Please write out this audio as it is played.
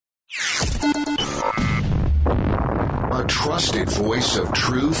trusted voice of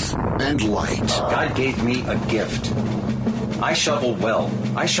truth and light. God gave me a gift. I shovel well.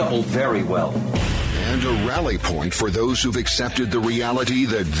 I shovel very well. And a rally point for those who've accepted the reality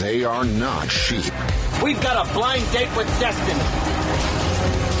that they are not sheep. We've got a blind date with destiny.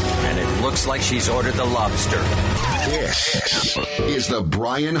 And it looks like she's ordered the lobster. This is the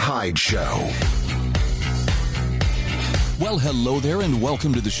Bryan Hyde Show. Well, hello there and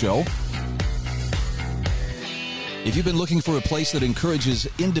welcome to the show. If you've been looking for a place that encourages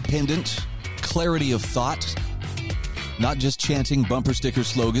independent clarity of thought, not just chanting bumper sticker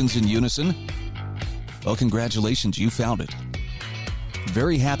slogans in unison, well, congratulations, you found it.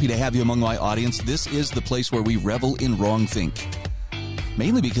 Very happy to have you among my audience. This is the place where we revel in wrong think.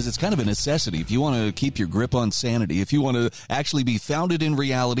 Mainly because it's kind of a necessity. If you want to keep your grip on sanity, if you want to actually be founded in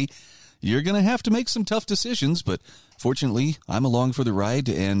reality, you're going to have to make some tough decisions. But fortunately, I'm along for the ride,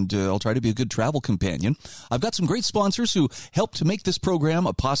 and I'll try to be a good travel companion. I've got some great sponsors who help to make this program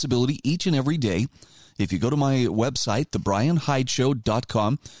a possibility each and every day. If you go to my website,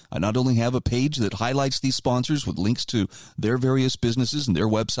 thebryanhydeshow.com, I not only have a page that highlights these sponsors with links to their various businesses and their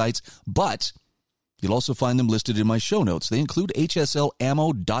websites, but you'll also find them listed in my show notes. They include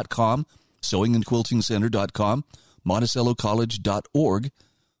hslammo.com, sewingandquiltingcenter.com, monticellocollege.org,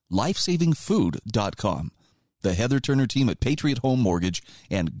 lifesavingfood.com, the Heather Turner team at Patriot Home Mortgage,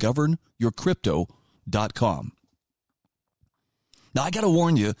 and governyourcrypto.com. Now, I got to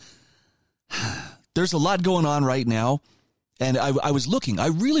warn you, there's a lot going on right now, and I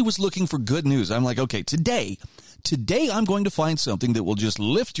really was looking for good news. I'm like, okay, today I'm going to find something that will just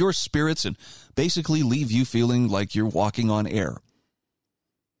lift your spirits and basically leave you feeling like you're walking on air.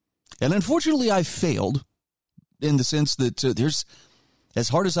 And unfortunately, I failed in the sense that there's, as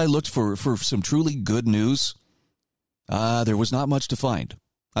hard as I looked for some truly good news, there was not much to find.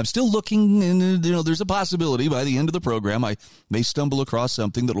 I'm still looking, and there's a possibility by the end of the program I may stumble across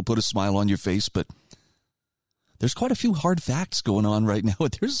something that'll put a smile on your face, but there's quite a few hard facts going on right now.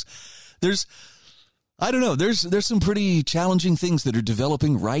 There's I don't know, there's some pretty challenging things that are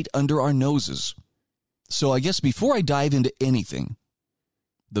developing right under our noses. So I guess before I dive into anything,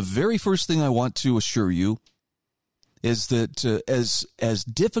 the very first thing I want to assure you is that as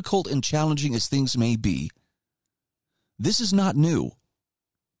difficult and challenging as things may be, this is not new.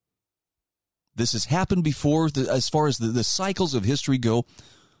 This has happened before. As far as the cycles of history go,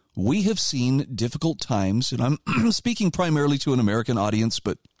 we have seen difficult times, and I'm speaking primarily to an American audience,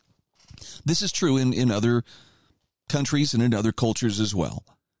 but this is true in other countries and in other cultures as well.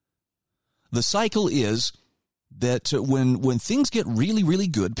 The cycle is that when things get really, really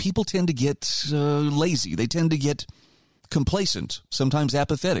good, people tend to get lazy. They tend to get complacent, sometimes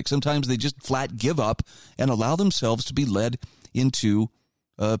apathetic. Sometimes they just flat give up and allow themselves to be led into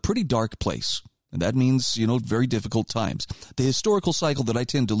a pretty dark place. And that means, very difficult times. The historical cycle that I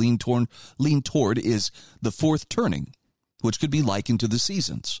tend to lean toward is the fourth turning, which could be likened to the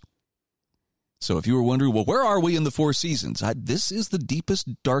seasons. So if you were wondering, well, where are we in the four seasons? This is the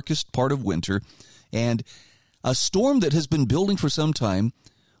deepest, darkest part of winter, and a storm that has been building for some time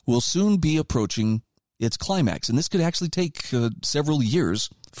will soon be approaching its climax. And this could actually take several years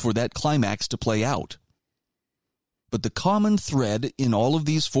for that climax to play out. But the common thread in all of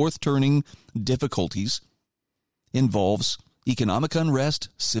these fourth-turning difficulties involves economic unrest,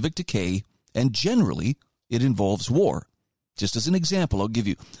 civic decay, and generally it involves war. Just as an example, I'll give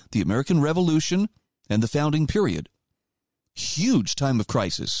you the American Revolution and the founding period. Huge time of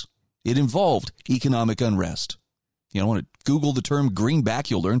crisis. It involved economic unrest. You want to Google the term greenback,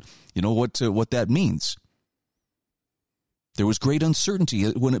 you'll learn, what that means. There was great uncertainty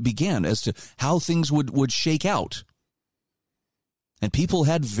when it began as to how things would shake out. And people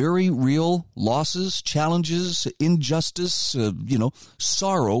had very real losses, challenges, injustice,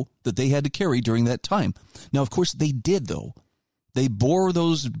 sorrow that they had to carry during that time. Now, of course, they did, though. They bore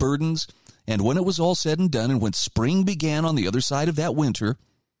those burdens, and when it was all said and done, and when spring began on the other side of that winter,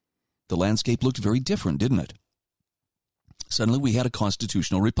 the landscape looked very different, didn't it? Suddenly, we had a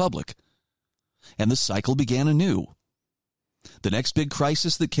constitutional republic, and the cycle began anew. The next big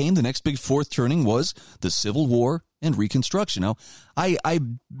crisis that came, the next big fourth turning, was the Civil War and Reconstruction. Now, I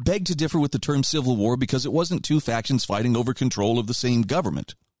beg to differ with the term Civil War because it wasn't two factions fighting over control of the same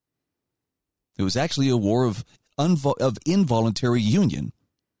government. It was actually a war of involuntary union.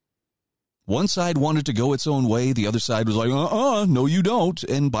 One side wanted to go its own way. The other side was like, no, you don't,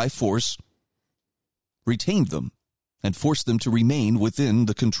 and by force retained them and forced them to remain within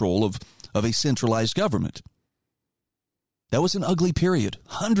the control of a centralized government. That was an ugly period.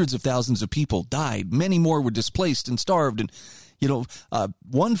 Hundreds of thousands of people died. Many more were displaced and starved. And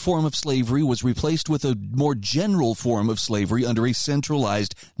One form of slavery was replaced with a more general form of slavery under a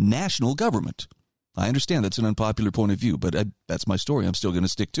centralized national government. I understand that's an unpopular point of view, but that's my story. I'm still going to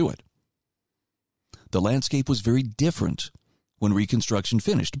stick to it. The landscape was very different when Reconstruction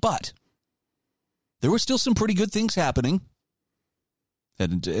finished, but there were still some pretty good things happening.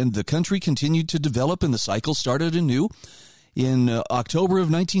 And the country continued to develop, and the cycle started anew. In October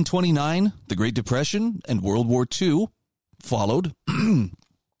of 1929, the Great Depression and World War II followed.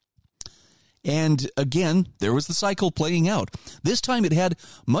 And again, there was the cycle playing out. This time it had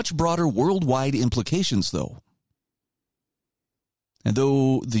much broader worldwide implications, though. And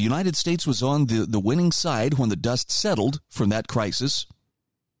though the United States was on the winning side when the dust settled from that crisis,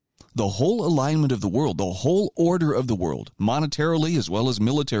 the whole alignment of the world, the whole order of the world, monetarily as well as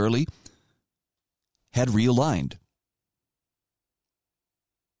militarily, had realigned.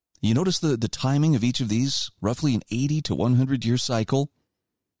 You notice the timing of each of these, roughly an 80 to 100-year cycle?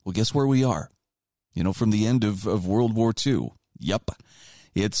 Well, guess where we are? From the end of World War II. Yep,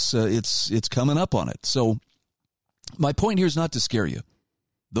 it's coming up on it. So my point here is not to scare you.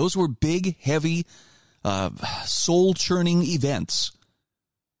 Those were big, heavy, soul-churning events.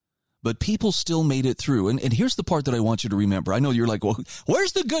 But people still made it through. And here's the part that I want you to remember. I know you're like, well,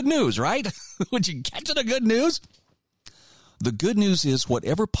 where's the good news, right? Would you get to the good news? The good news is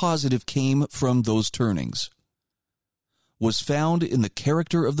whatever positive came from those turnings was found in the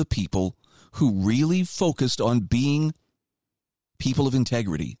character of the people who really focused on being people of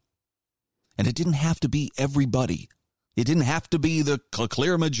integrity. And it didn't have to be everybody. It didn't have to be the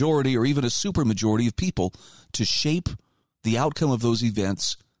clear majority or even a supermajority of people to shape the outcome of those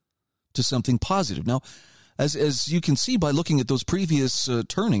events to something positive. Now, as you can see by looking at those previous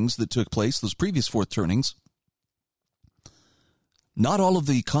turnings that took place, those previous fourth turnings, not all of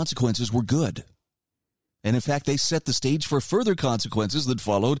the consequences were good. And in fact, they set the stage for further consequences that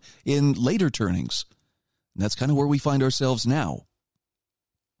followed in later turnings. And that's kind of where we find ourselves now.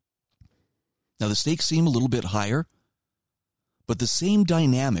 Now, the stakes seem a little bit higher, but the same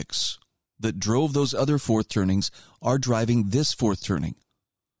dynamics that drove those other fourth turnings are driving this fourth turning.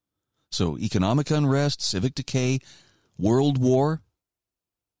 So economic unrest, civic decay, world war,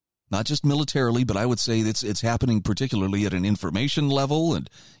 not just militarily, but I would say it's happening particularly at an information level and,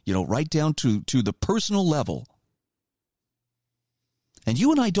 right down to the personal level. And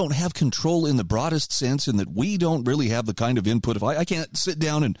you and I don't have control in the broadest sense in that we don't really have the kind of input. If I can't sit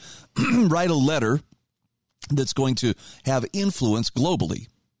down and write a letter that's going to have influence globally.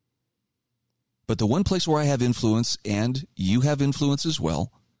 But the one place where I have influence, and you have influence as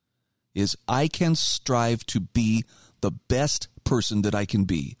well, is I can strive to be the best person that I can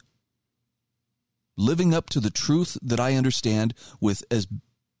be. Living up to the truth that I understand with as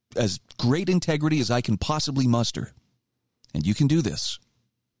great integrity as I can possibly muster. And you can do this.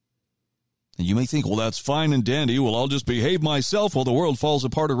 And you may think, well, that's fine and dandy. Well, I'll just behave myself while the world falls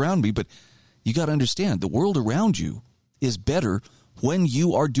apart around me. But you got to understand, the world around you is better when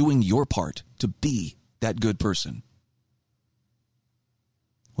you are doing your part to be that good person.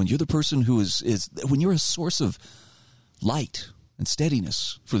 When you're the person who when you're a source of light and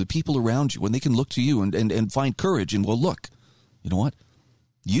steadiness for the people around you, when they can look to you and find courage and, well, look, you know what?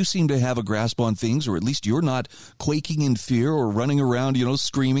 You seem to have a grasp on things, or at least you're not quaking in fear or running around,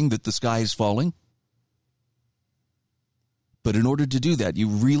 screaming that the sky is falling. But in order to do that, you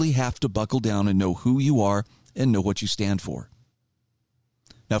really have to buckle down and know who you are and know what you stand for.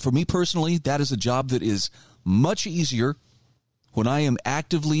 Now, for me personally, that is a job that is much easier when I am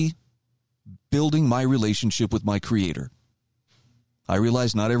actively building my relationship with my Creator. I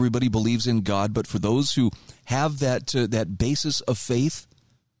realize not everybody believes in God, but for those who have that basis of faith,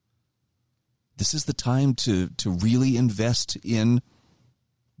 this is the time to really invest in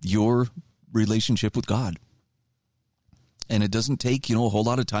your relationship with God. And it doesn't take, a whole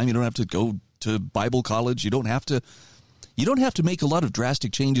lot of time. You don't have to go to Bible college. You don't have to make a lot of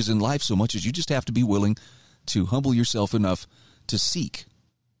drastic changes in life so much as you just have to be willing to humble yourself enough to seek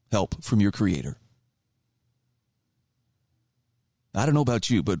help from your Creator. I don't know about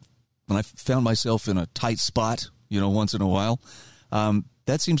you, but when I found myself in a tight spot, once in a while,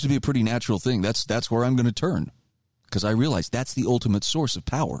 that seems to be a pretty natural thing. That's where I'm going to turn, because I realize that's the ultimate source of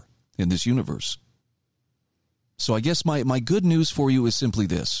power in this universe. So I guess my good news for you is simply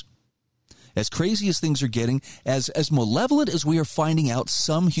this. As crazy as things are getting, as malevolent as we are finding out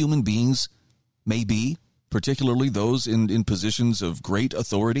some human beings may be, particularly those in positions of great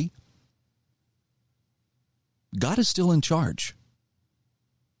authority, God is still in charge.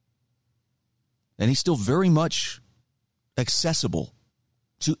 And he's still very much accessible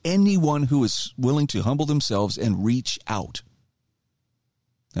to anyone who is willing to humble themselves and reach out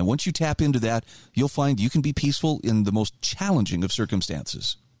And once you tap into that, you'll find you can be peaceful in the most challenging of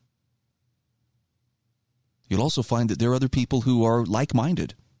circumstances. You'll also find that there are other people who are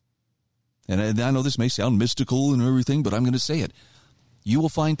like-minded. And I know this may sound mystical and everything, but I'm going to say it. You will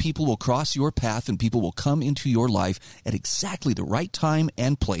find people will cross your path and people will come into your life at exactly the right time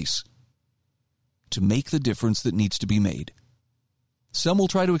and place to make the difference that needs to be made. Some will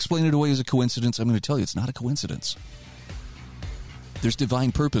try to explain it away as a coincidence. I'm going to tell you, it's not a coincidence. There's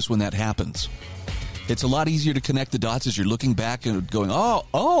divine purpose when that happens. It's a lot easier to connect the dots as you're looking back and going, well,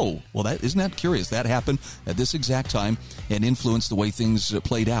 isn't that curious? That happened at this exact time and influenced the way things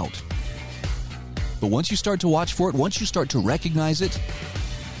played out. But once you start to watch for it, once you start to recognize it,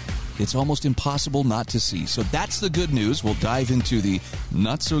 it's almost impossible not to see. So that's the good news. We'll dive into the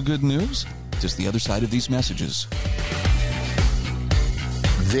not so good news, just the other side of these messages.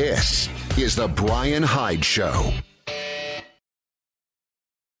 This is the Bryan Hyde Show.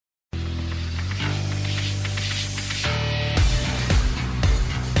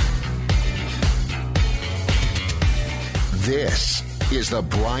 This is the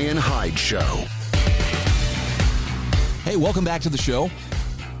Bryan Hyde Show. Hey, welcome back to the show.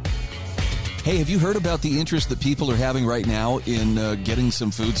 Hey, have you heard about the interest that people are having right now in getting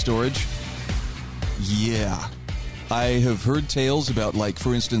some food storage? Yeah. I have heard tales about, like,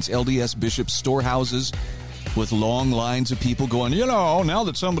 for instance, LDS Bishop's storehouses with long lines of people going, now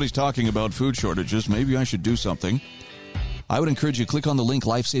that somebody's talking about food shortages, maybe I should do something. I would encourage you to click on the link,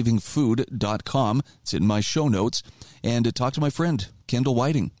 lifesavingfood.com. It's in my show notes. And talk to my friend, Kendall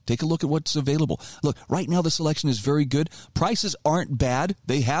Whiting. Take a look at what's available. Look, right now the selection is very good. Prices aren't bad.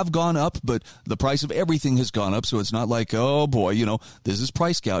 They have gone up, but the price of everything has gone up. So it's not like, oh boy, this is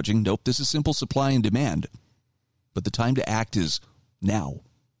price gouging. Nope, this is simple supply and demand. But the time to act is now.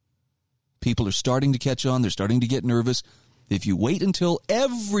 People are starting to catch on. They're starting to get nervous. If you wait until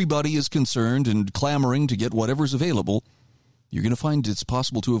everybody is concerned and clamoring to get whatever's available, you're going to find it's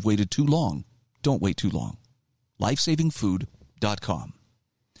possible to have waited too long. Don't wait too long. lifesavingfood.com.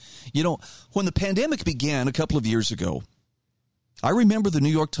 When the pandemic began a couple of years ago, I remember the New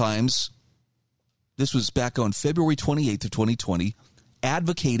York Times, this was back on February 28th of 2020,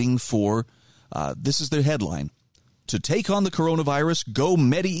 advocating for, this is their headline, to take on the coronavirus, go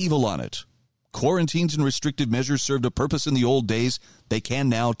medieval on it. Quarantines and restrictive measures served a purpose in the old days. They can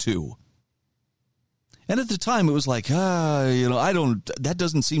now too. And at the time, it was like, that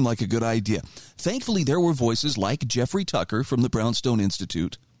doesn't seem like a good idea. Thankfully, there were voices like Jeffrey Tucker from the Brownstone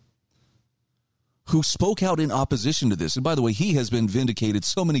Institute who spoke out in opposition to this. And by the way, he has been vindicated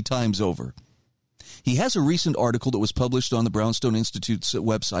so many times over. He has a recent article that was published on the Brownstone Institute's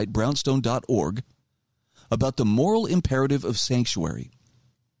website, brownstone.org, about the moral imperative of sanctuary.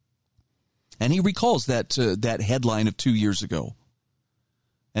 And he recalls that headline of 2 years ago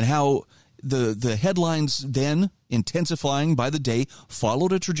and how the headlines then, intensifying by the day,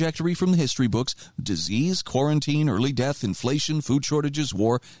 followed a trajectory from the history books: disease, quarantine, early death, inflation, food shortages,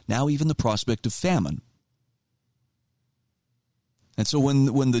 war, now even the prospect of famine. And so when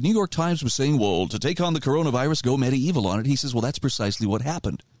the New York Times was saying, well, to take on the coronavirus, go medieval on it, he says, well, that's precisely what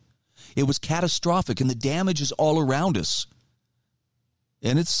happened. It was catastrophic, and the damage is all around us.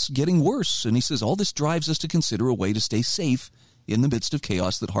 And it's getting worse. And he says, all this drives us to consider a way to stay safe in the midst of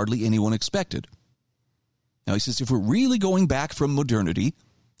chaos that hardly anyone expected. Now, he says, if we're really going back from modernity,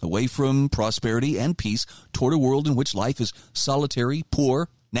 away from prosperity and peace, toward a world in which life is solitary, poor,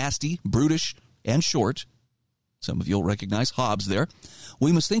 nasty, brutish, and short, some of you will recognize Hobbes there,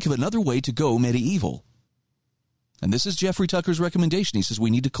 we must think of another way to go medieval. And this is Jeffrey Tucker's recommendation. He says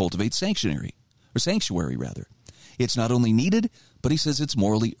we need to cultivate sanctuary. It's not only needed, but he says it's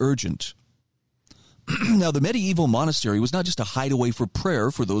morally urgent. Now, the medieval monastery was not just a hideaway for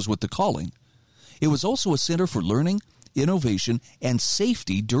prayer for those with the calling. It was also a center for learning, innovation, and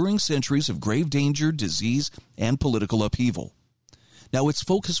safety during centuries of grave danger, disease, and political upheaval. Now, its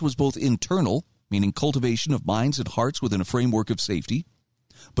focus was both internal, meaning cultivation of minds and hearts within a framework of safety,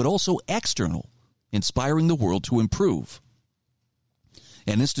 but also external, inspiring the world to improve.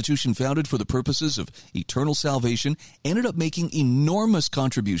 An institution founded for the purposes of eternal salvation ended up making enormous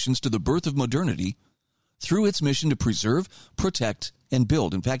contributions to the birth of modernity through its mission to preserve, protect, and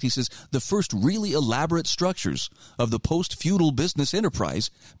build. In fact, he says the first really elaborate structures of the post-feudal business enterprise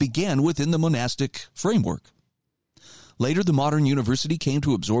began within the monastic framework. Later, the modern university came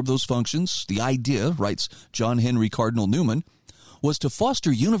to absorb those functions. The idea, writes John Henry Cardinal Newman, was to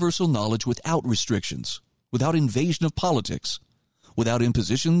foster universal knowledge without restrictions, without invasion of politics, without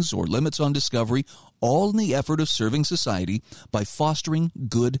impositions or limits on discovery, all in the effort of serving society by fostering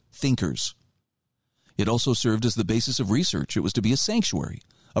good thinkers. It also served as the basis of research. It was to be a sanctuary,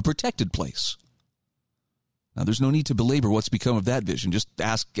 a protected place. Now, there's no need to belabor what's become of that vision. Just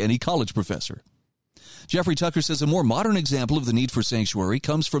ask any college professor. Jeffrey Tucker says a more modern example of the need for sanctuary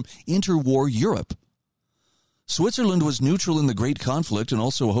comes from interwar Europe. Switzerland was neutral in the Great Conflict and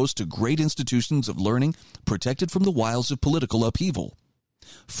also a host to great institutions of learning protected from the wiles of political upheaval.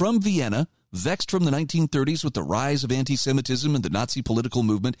 From Vienna, vexed from the 1930s with the rise of anti-Semitism and the Nazi political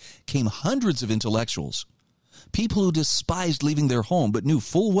movement, came hundreds of intellectuals. People who despised leaving their home but knew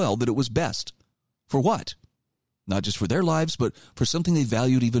full well that it was best. For what? Not just for their lives, but for something they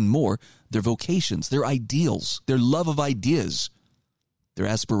valued even more, their vocations, their ideals, their love of ideas, their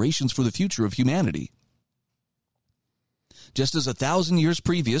aspirations for the future of humanity. Just as 1,000 years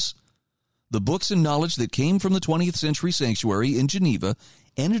previous, the books and knowledge that came from the 20th century sanctuary in Geneva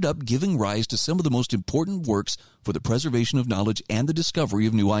ended up giving rise to some of the most important works for the preservation of knowledge and the discovery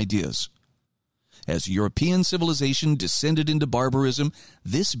of new ideas. As European civilization descended into barbarism,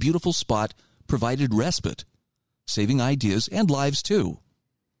 this beautiful spot provided respite, saving ideas and lives too.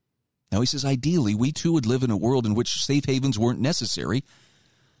 Now he says ideally we too would live in a world in which safe havens weren't necessary,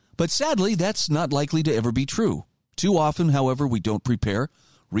 but sadly that's not likely to ever be true. Too often, however, we don't prepare.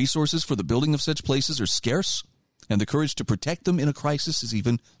 Resources for the building of such places are scarce, and the courage to protect them in a crisis is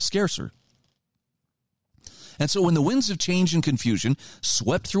even scarcer. And so when the winds of change and confusion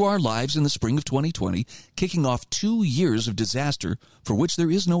swept through our lives in the spring of 2020, kicking off 2 years of disaster for which there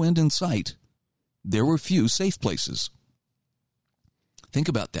is no end in sight, there were few safe places. Think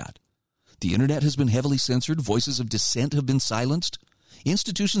about that. The internet has been heavily censored. Voices of dissent have been silenced.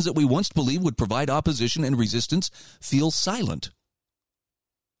 Institutions that we once believed would provide opposition and resistance feel silent.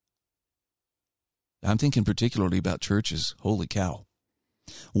 I'm thinking particularly about churches. Holy cow.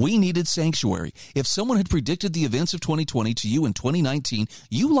 We needed sanctuary. If someone had predicted the events of 2020 to you in 2019,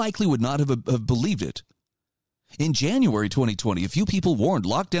 you likely would not have believed it. In January 2020, a few people warned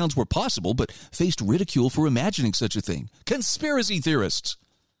lockdowns were possible, but faced ridicule for imagining such a thing. Conspiracy theorists.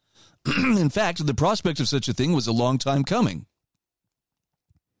 In fact, the prospect of such a thing was a long time coming.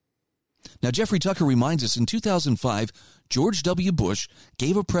 Now, Jeffrey Tucker reminds us in 2005, George W. Bush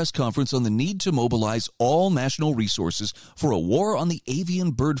gave a press conference on the need to mobilize all national resources for a war on the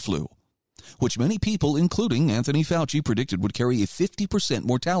avian bird flu, which many people, including Anthony Fauci, predicted would carry a 50%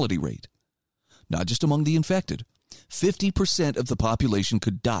 mortality rate. Not just among the infected. 50% of the population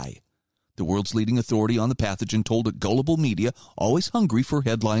could die. The world's leading authority on the pathogen told a gullible media always hungry for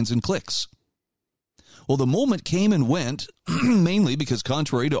headlines and clicks. Well, the moment came and went, mainly because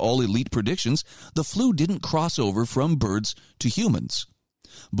contrary to all elite predictions, the flu didn't cross over from birds to humans.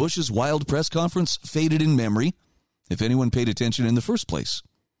 Bush's wild press conference faded in memory, if anyone paid attention in the first place.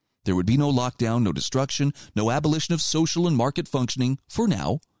 There would be no lockdown, no destruction, no abolition of social and market functioning for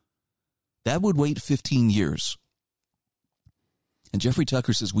now. That would wait 15 years. And Jeffrey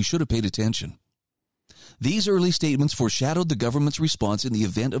Tucker says we should have paid attention. These early statements foreshadowed the government's response in the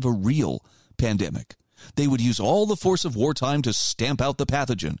event of a real pandemic. They would use all the force of wartime to stamp out the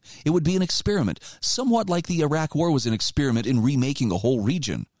pathogen. It would be an experiment, somewhat like the Iraq War was an experiment in remaking a whole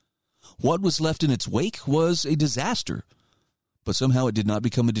region. What was left in its wake was a disaster, but somehow it did not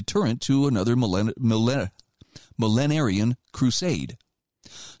become a deterrent to another millenarian crusade.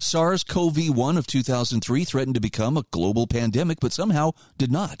 SARS-CoV-1 of 2003 threatened to become a global pandemic, but somehow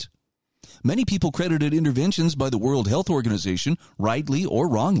did not. Many people credited interventions by the World Health Organization, rightly or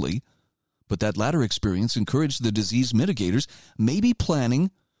wrongly, but that latter experience encouraged the disease mitigators, maybe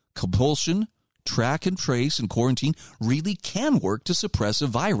planning, compulsion, track and trace, and quarantine really can work to suppress a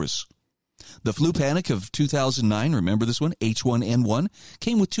virus. The flu panic of 2009, remember this one, H1N1,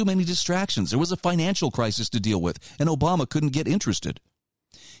 came with too many distractions. There was a financial crisis to deal with, and Obama couldn't get interested.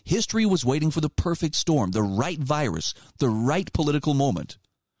 History was waiting for the perfect storm, the right virus, the right political moment,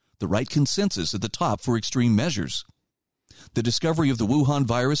 the right consensus at the top for extreme measures. The discovery of the Wuhan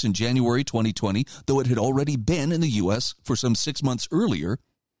virus in January 2020, though it had already been in the U.S. for some 6 months earlier,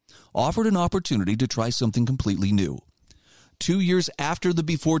 offered an opportunity to try something completely new. 2 years after the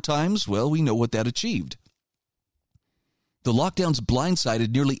before times, well, we know what that achieved. The lockdowns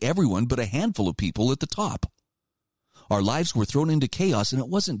blindsided nearly everyone but a handful of people at the top. Our lives were thrown into chaos, and it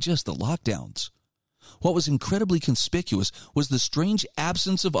wasn't just the lockdowns. What was incredibly conspicuous was the strange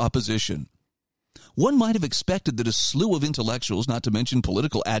absence of opposition. One might have expected that a slew of intellectuals, not to mention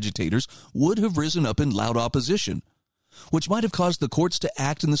political agitators, would have risen up in loud opposition, which might have caused the courts to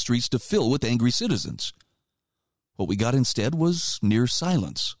act and the streets to fill with angry citizens. What we got instead was near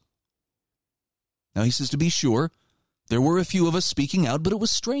silence. Now, he says, to be sure, there were a few of us speaking out, but it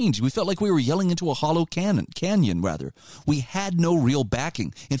was strange. We felt like we were yelling into a hollow canyon. We had no real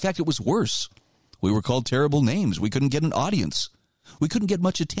backing. In fact, it was worse. We were called terrible names. We couldn't get an audience. We couldn't get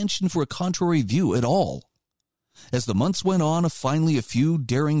much attention for a contrary view at all. As the months went on, finally a few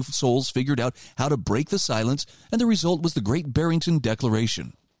daring souls figured out how to break the silence, and the result was the Great Barrington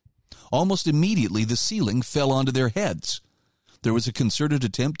Declaration. Almost immediately, the ceiling fell onto their heads. There was a concerted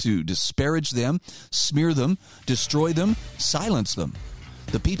attempt to disparage them, smear them, destroy them, silence them.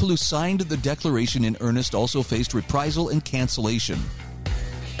 The people who signed the declaration in earnest also faced reprisal and cancellation.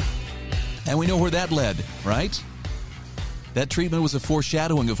 And we know where that led, right? That treatment was a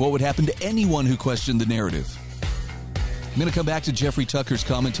foreshadowing of what would happen to anyone who questioned the narrative. I'm going to come back to Jeffrey Tucker's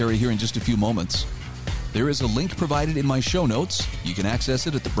commentary here in just a few moments. There is a link provided in my show notes. You can access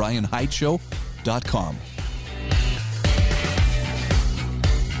it at thebryanhydeshow.com.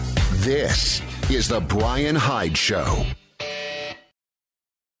 This is the Bryan Hyde Show.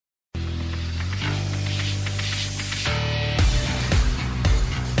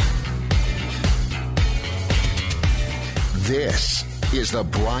 This is the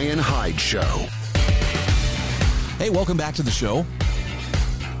Bryan Hyde Show. Hey, welcome back to the show.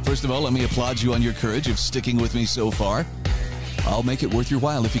 First of all, let me applaud you on your courage of sticking with me so far. I'll make it worth your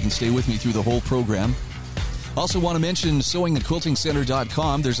while if you can stay with me through the whole program. Also want to mention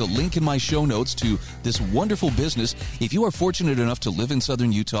sewingandquiltingcenter.com. There's a link in my show notes to this wonderful business. If you are fortunate enough to live in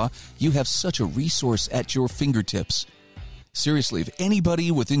southern Utah, you have such a resource at your fingertips. Seriously, if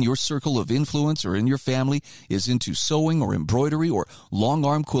anybody within your circle of influence or in your family is into sewing or embroidery or long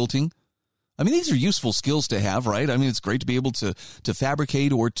arm quilting, I mean, these are useful skills to have, right? I mean, it's great to be able to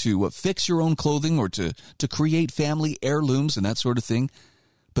fabricate or to fix your own clothing or to create family heirlooms and that sort of thing.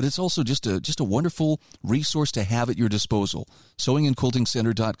 But it's also just a wonderful resource to have at your disposal.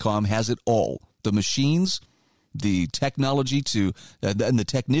 Sewingandquiltingcenter.com has it all. The machines, the technology and the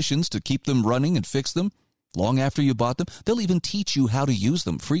technicians to keep them running and fix them long after you bought them. They'll even teach you how to use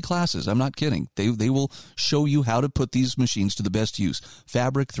them. Free classes. I'm not kidding. They will show you how to put these machines to the best use.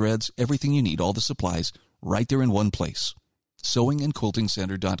 Fabric, threads, everything you need, all the supplies, right there in one place.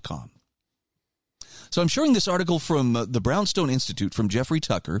 Sewingandquiltingcenter.com. So I'm sharing this article from the Brownstone Institute from Jeffrey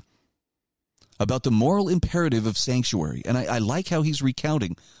Tucker about the moral imperative of sanctuary. And I like how he's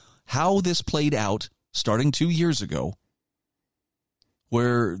recounting how this played out starting 2 years ago,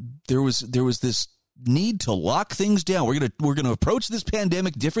 where there was this need to lock things down. We're going to approach this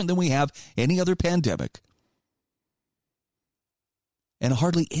pandemic different than we have any other pandemic. And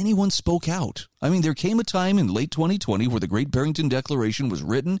hardly anyone spoke out. I mean, there came a time in late 2020 where the Great Barrington Declaration was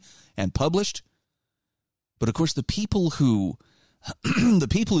written and published. But of course, the people who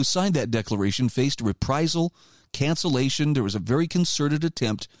signed that declaration faced reprisal, cancellation. There was a very concerted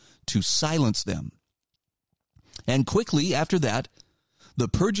attempt to silence them. And quickly after that, the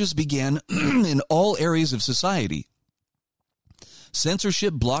purges began in all areas of society.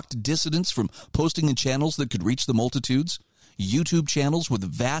 Censorship blocked dissidents from posting in channels that could reach the multitudes. YouTube channels with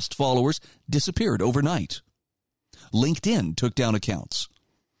vast followers disappeared overnight. LinkedIn took down accounts.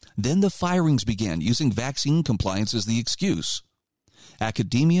 Then the firings began, using vaccine compliance as the excuse.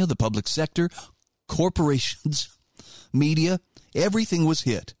 Academia, the public sector, corporations, media, everything was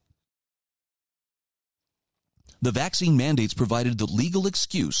hit. The vaccine mandates provided the legal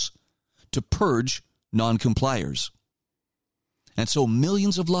excuse to purge non-compliers. And so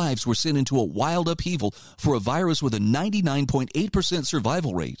millions of lives were sent into a wild upheaval for a virus with a 99.8%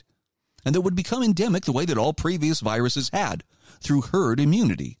 survival rate, and that would become endemic the way that all previous viruses had, through herd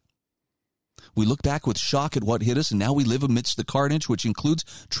immunity. We look back with shock at what hit us, and now we live amidst the carnage, which includes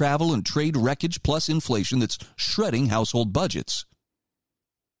travel and trade wreckage plus inflation that's shredding household budgets.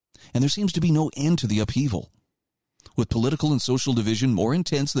 And there seems to be no end to the upheaval. With political and social division more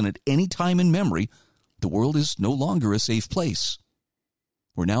intense than at any time in memory, the world is no longer a safe place.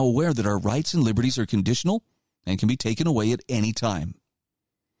 We're now aware that our rights and liberties are conditional and can be taken away at any time.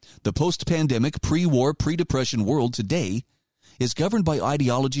 The post-pandemic, pre-war, pre-depression world today is governed by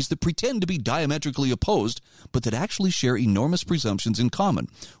ideologies that pretend to be diametrically opposed, but that actually share enormous presumptions in common.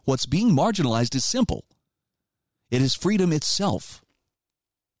 What's being marginalized is simple. It is freedom itself.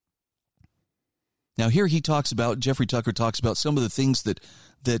 Now, here Jeffrey Tucker talks about some of the things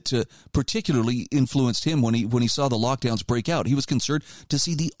that particularly influenced him when he saw the lockdowns break out. He was concerned to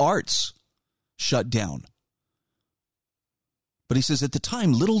see the arts shut down. But he says, at the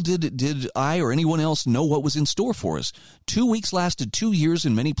time, little did I or anyone else know what was in store for us. 2 weeks lasted 2 years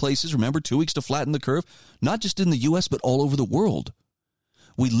in many places. Remember, 2 weeks to flatten the curve, not just in the U.S., but all over the world.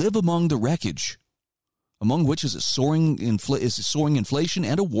 We live among the wreckage, among which is soaring inflation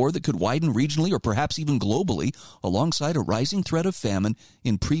and a war that could widen regionally or perhaps even globally, alongside a rising threat of famine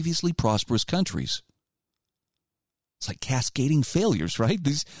in previously prosperous countries. It's like cascading failures, right?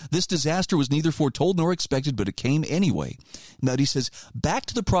 This disaster was neither foretold nor expected, but it came anyway. Now he says, back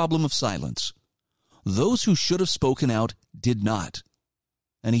to the problem of silence. Those who should have spoken out did not.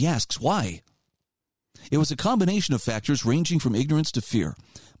 And he asks, why? It was a combination of factors ranging from ignorance to fear.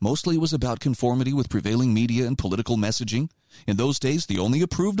 Mostly it was about conformity with prevailing media and political messaging. In those days, the only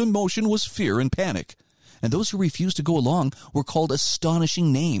approved emotion was fear and panic. And those who refused to go along were called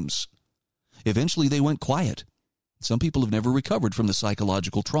astonishing names. Eventually, they went quiet. Some people have never recovered from the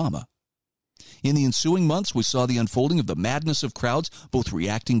psychological trauma. In the ensuing months, we saw the unfolding of the madness of crowds, both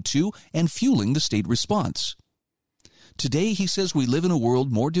reacting to and fueling the state response. Today, he says, we live in a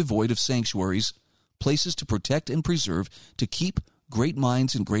world more devoid of sanctuaries, places to protect and preserve, to keep great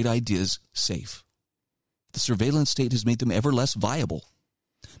minds and great ideas safe. The surveillance state has made them ever less viable.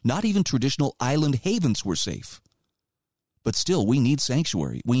 Not even traditional island havens were safe. But still, we need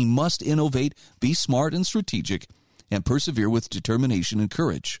sanctuary. We must innovate, be smart and strategic, and persevere with determination and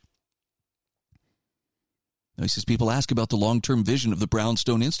courage. Now, he says people ask about the long-term vision of the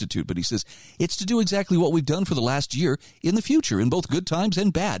Brownstone Institute, but he says it's to do exactly what we've done for the last year in the future, in both good times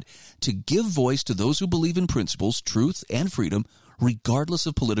and bad, to give voice to those who believe in principles, truth, and freedom, regardless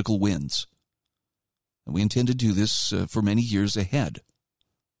of political winds. And we intend to do this for many years ahead.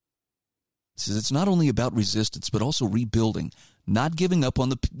 He says it's not only about resistance, but also rebuilding, not giving up on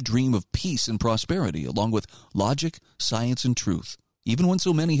the dream of peace and prosperity, along with logic, science, and truth, even when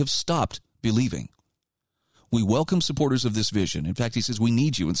so many have stopped believing. We welcome supporters of this vision. In fact, he says we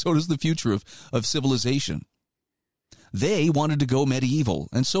need you, and so does the future of civilization. They wanted to go medieval,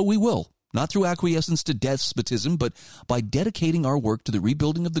 and so we will, not through acquiescence to despotism, but by dedicating our work to the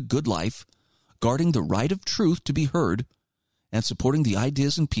rebuilding of the good life, guarding the right of truth to be heard, and supporting the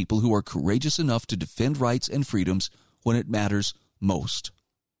ideas and people who are courageous enough to defend rights and freedoms when it matters most.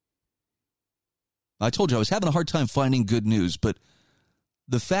 I told you I was having a hard time finding good news, but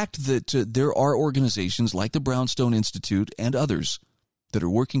the fact that there are organizations like the Brownstone Institute and others that are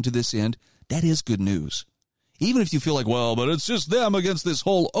working to this end, that is good news. Even if you feel like, well, but it's just them against this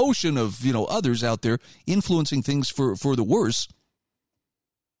whole ocean of, others out there influencing things for the worse,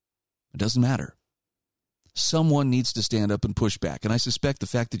 it doesn't matter. Someone needs to stand up and push back. And I suspect the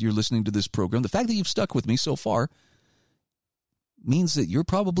fact that you're listening to this program, the fact that you've stuck with me so far, means that you're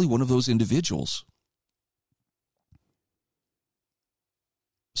probably one of those individuals.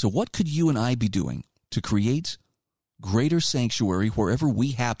 So what could you and I be doing to create greater sanctuary wherever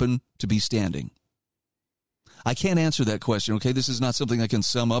we happen to be standing? I can't answer that question, okay? This is not something I can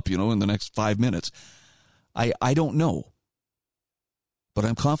sum up, in the next 5 minutes. I don't know. But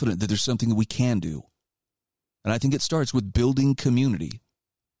I'm confident that there's something that we can do. And I think it starts with building community.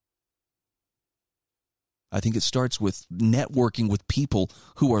 I think it starts with networking with people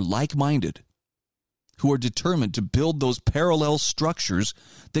who are like-minded, who are determined to build those parallel structures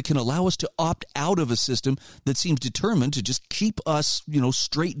that can allow us to opt out of a system that seems determined to just keep us,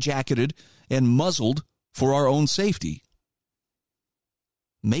 straitjacketed and muzzled for our own safety.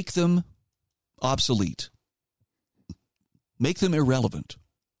 Make them obsolete. Make them irrelevant.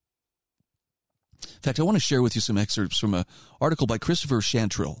 In fact, I want to share with you some excerpts from an article by Christopher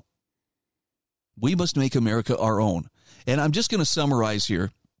Chantrill. We must make America our own. And I'm just going to summarize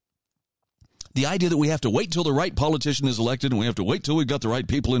here. The idea that we have to wait till the right politician is elected and we have to wait till we've got the right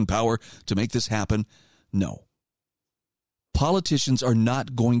people in power to make this happen. No. Politicians are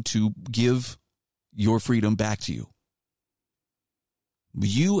not going to give your freedom back to you.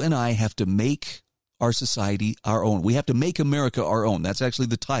 You and I have to make our society our own. We have to make America our own. That's actually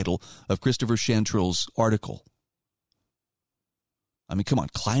the title of Christopher Chantrill's article. I mean, come on.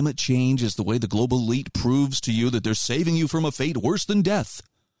 Climate change is the way the global elite proves to you that they're saving you from a fate worse than death.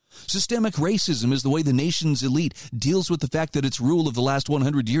 Systemic racism is the way the nation's elite deals with the fact that its rule of the last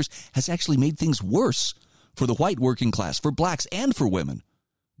 100 years has actually made things worse for the white working class, for blacks, and for women.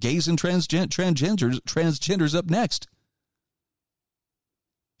 Gays and transgenders up next.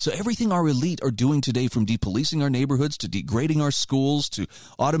 So everything our elite are doing today, from depolicing our neighborhoods to degrading our schools to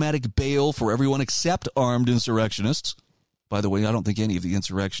automatic bail for everyone except armed insurrectionists — by the way, I don't think any of the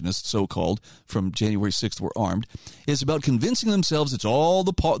insurrectionists, so-called, from January 6th were armed — is about convincing themselves it's all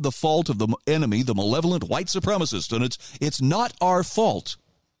the fault of the enemy, the malevolent white supremacist, and it's not our fault.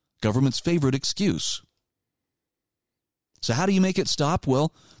 Government's favorite excuse. So how do you make it stop?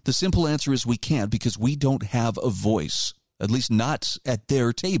 Well, the simple answer is we can't, because we don't have a voice. At least not at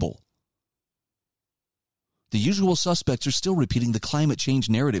their table. The usual suspects are still repeating the climate change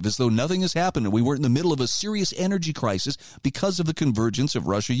narrative as though nothing has happened and we were in the middle of a serious energy crisis because of the convergence of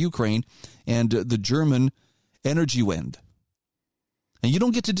Russia, Ukraine, and the German energy wind. And you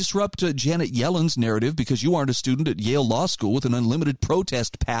don't get to disrupt Janet Yellen's narrative because you aren't a student at Yale Law School with an unlimited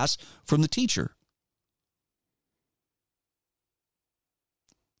protest pass from the teacher.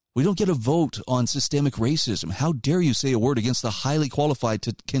 We don't get a vote on systemic racism. How dare you say a word against the highly qualified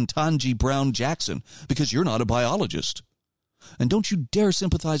Ketanji Brown Jackson because you're not a biologist? And don't you dare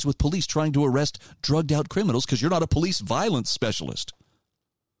sympathize with police trying to arrest drugged-out criminals because you're not a police violence specialist.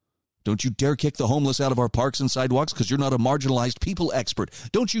 Don't you dare kick the homeless out of our parks and sidewalks because you're not a marginalized people expert.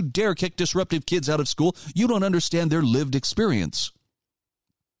 Don't you dare kick disruptive kids out of school. You don't understand their lived experience.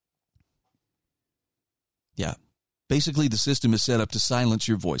 Yeah. Basically, the system is set up to silence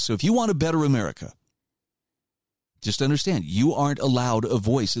your voice. So if you want a better America, just understand you aren't allowed a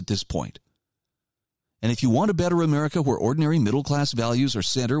voice at this point. And if you want a better America where ordinary middle-class values are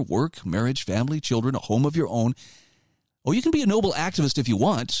center, work, marriage, family, children, a home of your own, oh, you can be a noble activist if you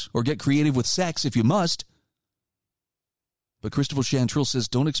want, or get creative with sex if you must. But Christopher Chantrill says,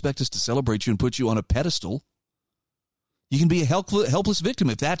 don't expect us to celebrate you and put you on a pedestal. You can be a helpless victim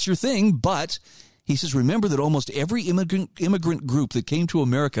if that's your thing, but he says, remember that almost every immigrant group that came to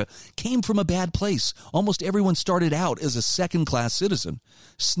America came from a bad place. Almost everyone started out as a second-class citizen,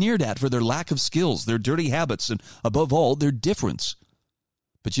 sneered at for their lack of skills, their dirty habits, and above all, their difference.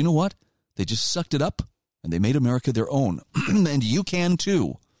 But you know what? They just sucked it up, and they made America their own. And you can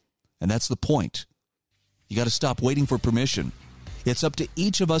too. And that's the point. You got to stop waiting for permission. It's up to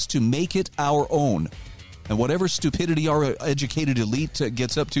each of us to make it our own. And whatever stupidity our educated elite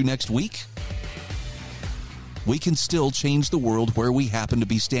gets up to next week, we can still change the world where we happen to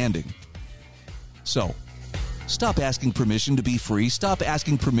be standing. So, stop asking permission to be free. Stop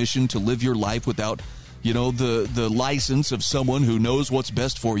asking permission to live your life without, the license of someone who knows what's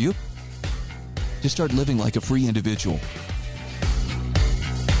best for you. Just start living like a free individual.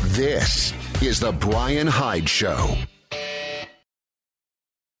 This is the Bryan Hyde Show.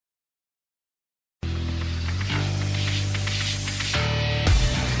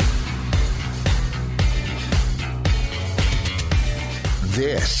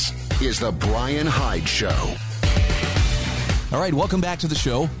 This is the Bryan Hyde Show. All right, welcome back to the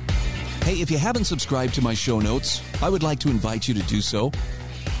show. Hey, if you haven't subscribed to my show notes, I would like to invite you to do so.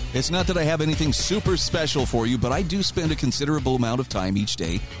 It's not that I have anything super special for you, but I do spend a considerable amount of time each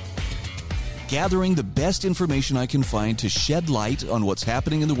day gathering the best information I can find to shed light on what's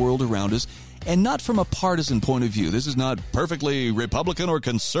happening in the world around us, and not from a partisan point of view. This is not perfectly Republican or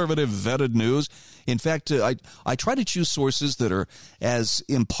conservative vetted news. In fact, I try to choose sources that are as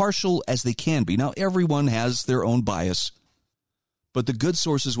impartial as they can be. Now, everyone has their own bias, but the good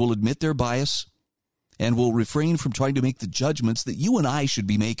sources will admit their bias and will refrain from trying to make the judgments that you and I should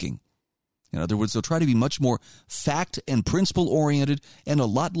be making. In other words, they'll try to be much more fact and principle-oriented and a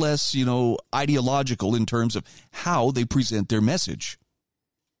lot less, ideological in terms of how they present their message.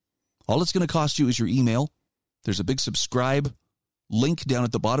 All it's going to cost you is your email. There's a big subscribe link down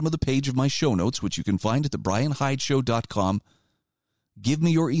at the bottom of the page of my show notes, which you can find at thebryanhydeshow.com. Give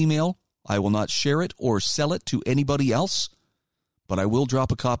me your email. I will not share it or sell it to anybody else, but I will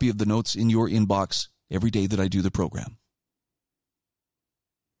drop a copy of the notes in your inbox every day that I do the program.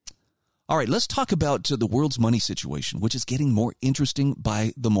 All right, let's talk about the world's money situation, which is getting more interesting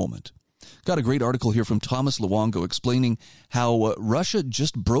by the moment. Got a great article here from Thomas Luongo explaining how Russia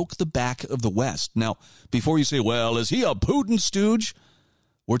just broke the back of the West. Now, before you say, well, is he a Putin stooge?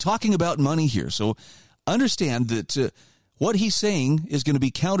 We're talking about money here. So understand that what he's saying is going to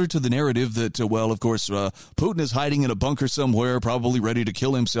be counter to the narrative that, of course, Putin is hiding in a bunker somewhere, probably ready to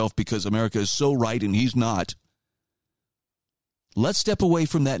kill himself because America is so right and he's not. Let's step away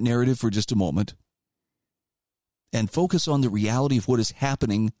from that narrative for just a moment and focus on the reality of what is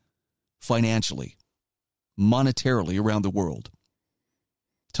happening financially, monetarily around the world.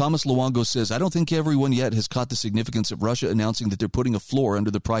 Thomas Luongo says, I don't think everyone yet has caught the significance of Russia announcing that they're putting a floor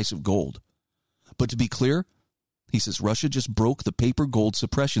under the price of gold. But to be clear, he says Russia just broke the paper gold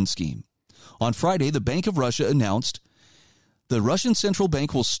suppression scheme. On Friday, the Bank of Russia announced the Russian central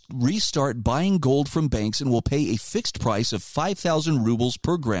bank will restart buying gold from banks and will pay a fixed price of 5,000 rubles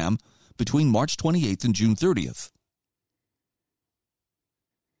per gram between March 28th and June 30th.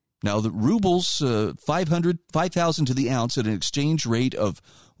 Now, the rubles, 5,000 to the ounce at an exchange rate of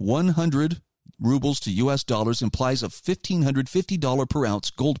 100 rubles to U.S. dollars implies a $1,550 per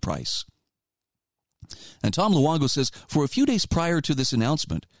ounce gold price. And Tom Luongo says, for a few days prior to this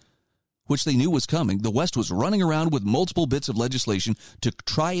announcement, which they knew was coming, the West was running around with multiple bits of legislation to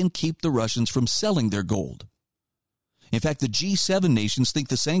try and keep the Russians from selling their gold. In fact, the G7 nations think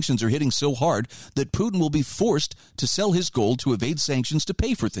the sanctions are hitting so hard that Putin will be forced to sell his gold to evade sanctions to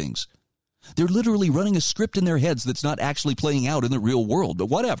pay for things. They're literally running a script in their heads that's not actually playing out in the real world, but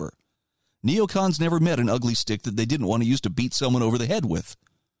whatever. Neocons never met an ugly stick that they didn't want to use to beat someone over the head with.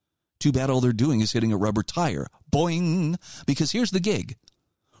 Too bad all they're doing is hitting a rubber tire. Boing! Because here's the gig.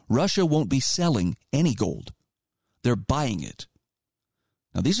 Russia won't be selling any gold. They're buying it.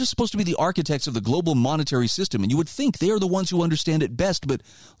 Now, these are supposed to be the architects of the global monetary system, and you would think they are the ones who understand it best, but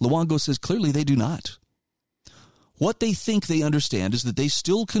Luongo says clearly they do not. What they think they understand is that they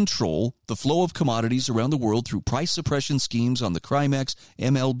still control the flow of commodities around the world through price suppression schemes on the CRIMEX,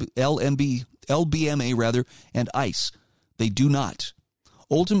 LBMA, and ICE. They do not.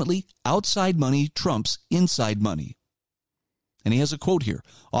 Ultimately, outside money trumps inside money. And he has a quote here.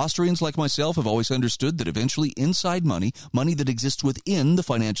 Austrians like myself have always understood that eventually inside money, money that exists within the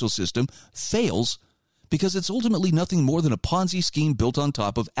financial system, fails because it's ultimately nothing more than a Ponzi scheme built on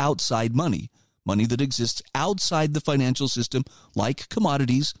top of outside money, money that exists outside the financial system like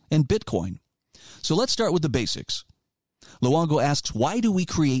commodities and Bitcoin. So let's start with the basics. Luongo asks, why do we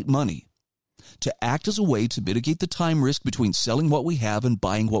create money? To act as a way to mitigate the time risk between selling what we have and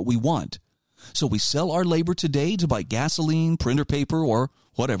buying what we want. So we sell our labor today to buy gasoline, printer paper, or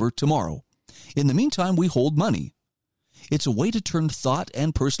whatever tomorrow. In the meantime, we hold money. It's a way to turn thought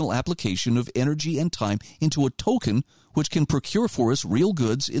and personal application of energy and time into a token which can procure for us real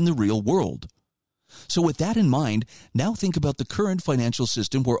goods in the real world. So with that in mind, now think about the current financial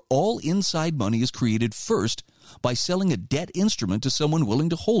system where all inside money is created first by selling a debt instrument to someone willing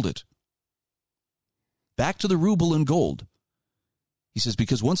to hold it. Back to the ruble and gold. He says,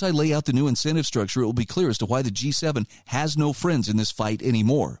 because once I lay out the new incentive structure, it will be clear as to why the G7 has no friends in this fight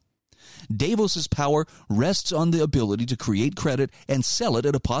anymore. Davos's power rests on the ability to create credit and sell it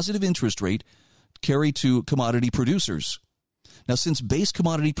at a positive interest rate carried to commodity producers. Now, since base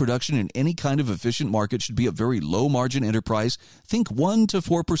commodity production in any kind of efficient market should be a very low-margin enterprise, think 1 to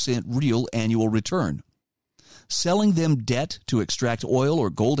 4% real annual return. Selling them debt to extract oil or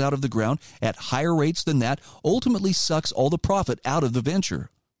gold out of the ground at higher rates than that ultimately sucks all the profit out of the venture.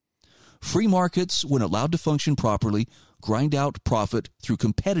 Free markets, when allowed to function properly, grind out profit through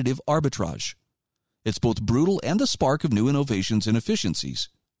competitive arbitrage. It's both brutal and the spark of new innovations and efficiencies.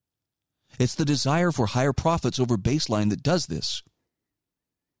 It's the desire for higher profits over baseline that does this.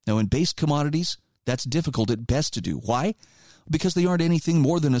 Now, in base commodities, that's difficult at best to do. Why? Because they aren't anything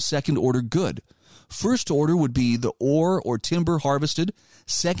more than a second-order good. First order would be the ore or timber harvested.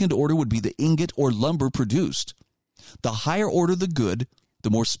 Second order would be the ingot or lumber produced. The higher order the good, the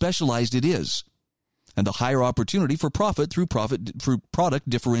more specialized it is, and the higher opportunity for profit through product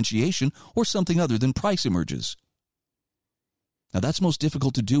differentiation or something other than price emerges. Now, that's most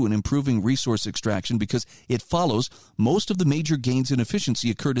difficult to do in improving resource extraction because it follows most of the major gains in efficiency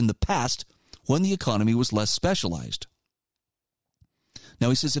occurred in the past when the economy was less specialized. Now,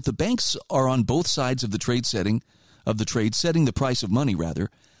 he says if the banks are on both sides of the trade setting the price of money,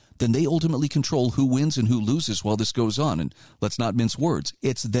 then they ultimately control who wins and who loses while this goes on. And let's not mince words.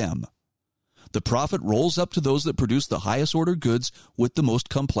 It's them. The profit rolls up to those that produce the highest order goods with the most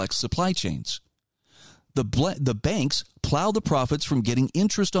complex supply chains. The banks plow the profits from getting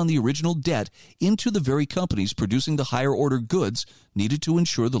interest on the original debt into the very companies producing the higher order goods needed to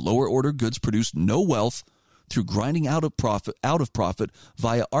ensure the lower order goods produce no wealth through grinding out of profit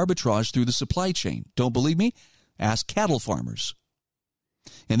via arbitrage through the supply chain. Don't believe me? Ask cattle farmers.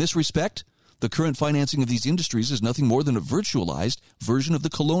 In this respect, the current financing of these industries is nothing more than a virtualized version of the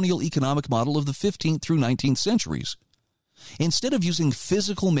colonial economic model of the 15th through 19th centuries. Instead of using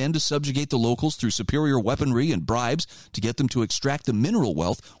physical men to subjugate the locals through superior weaponry and bribes to get them to extract the mineral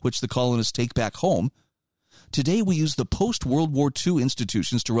wealth which the colonists take back home, today we use the post-World War II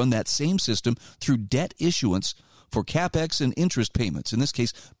institutions to run that same system through debt issuance for capex and interest payments, in this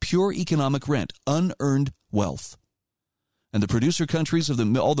case, pure economic rent, unearned wealth. And the producer countries of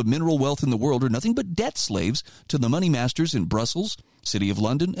all the mineral wealth in the world are nothing but debt slaves to the money masters in Brussels, City of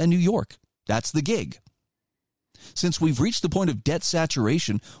London, and New York. That's the gig. Since we've reached the point of debt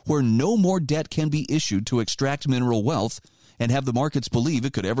saturation where no more debt can be issued to extract mineral wealth and have the markets believe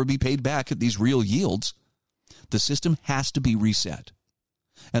it could ever be paid back at these real yields, the system has to be reset.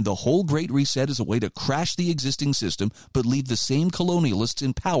 And the whole Great Reset is a way to crash the existing system but leave the same colonialists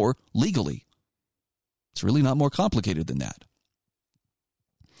in power legally. It's really not more complicated than that.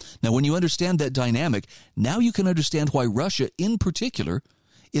 Now, when you understand that dynamic, now you can understand why Russia, in particular,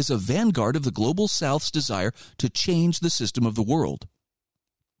 is a vanguard of the global South's desire to change the system of the world.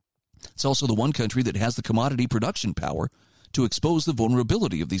 It's also the one country that has the commodity production power to expose the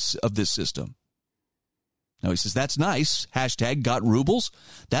vulnerability of this system. Now, he says, that's nice. # got rubles.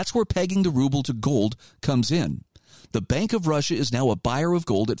 That's where pegging the ruble to gold comes in. The Bank of Russia is now a buyer of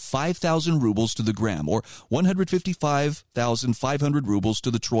gold at 5,000 rubles to the gram, or 155,500 rubles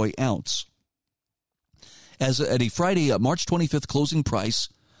to the troy ounce. As at a Friday, March 25th closing price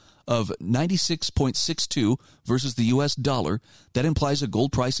of 96.62 versus the U.S. dollar, that implies a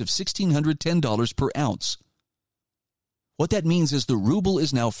gold price of $1,610 per ounce. What that means is the ruble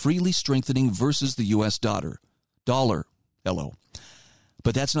is now freely strengthening versus the U.S. dollar. Hello.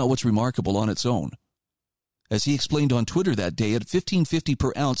 But that's not what's remarkable on its own. As he explained on Twitter that day, at $15.50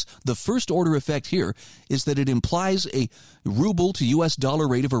 per ounce, the first order effect here is that it implies a ruble to U.S. dollar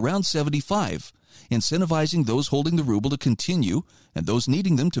rate of around 75, incentivizing those holding the ruble to continue and those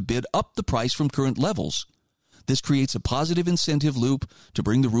needing them to bid up the price from current levels. This creates a positive incentive loop to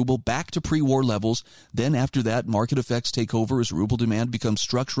bring the ruble back to pre-war levels. Then after that, market effects take over as ruble demand becomes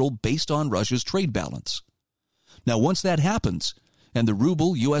structural based on Russia's trade balance. Now, once that happens and the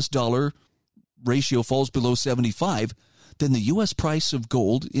ruble-U.S. dollar ratio falls below 75, then the U.S. price of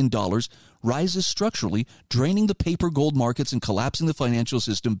gold in dollars rises structurally, draining the paper gold markets and collapsing the financial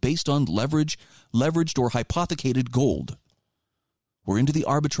system based on leveraged or hypothecated gold. We're into the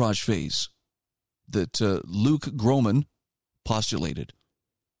arbitrage phase that Luke Groman postulated.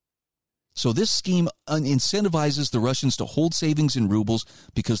 So this scheme incentivizes the Russians to hold savings in rubles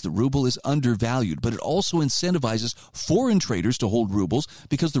because the ruble is undervalued, but it also incentivizes foreign traders to hold rubles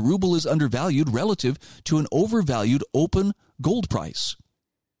because the ruble is undervalued relative to an overvalued open gold price.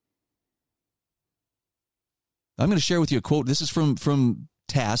 I'm going to share with you a quote. This is from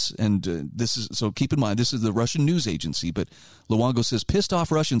TASS, and this is, so keep in mind, this is the Russian news agency, but Luongo says, pissed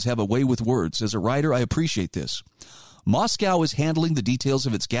off Russians have a way with words. As a writer, I appreciate this. Moscow is handling the details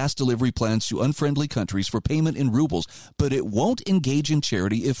of its gas delivery plans to unfriendly countries for payment in rubles, but it won't engage in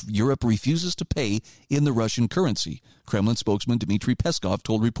charity if Europe refuses to pay in the Russian currency, Kremlin spokesman Dmitry Peskov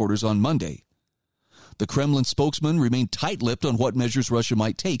told reporters on Monday. The Kremlin spokesman remained tight-lipped on what measures Russia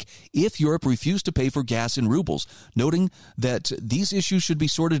might take if Europe refused to pay for gas in rubles, noting that these issues should be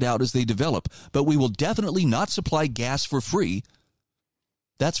sorted out as they develop, but we will definitely not supply gas for free.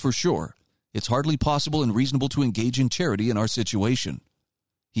 That's for sure. It's hardly possible and reasonable to engage in charity in our situation,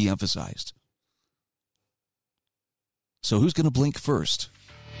 he emphasized. So who's going to blink first?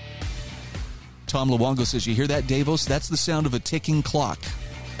 Tom Luongo says, you hear that, Davos? That's the sound of a ticking clock.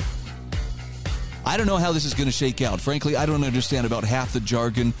 I don't know how this is going to shake out. Frankly, I don't understand about half the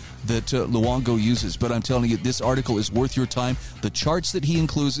jargon that Luongo uses, but I'm telling you, this article is worth your time. The charts that he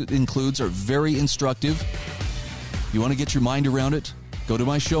includes are very instructive. You want to get your mind around it? Go to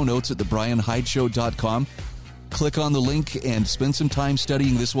my show notes at thebryanhydeshow.com. Click on the link and spend some time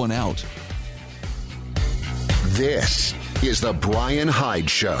studying this one out. This is The Bryan Hyde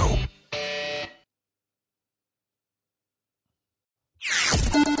Show.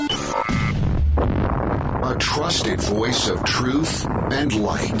 A trusted voice of truth and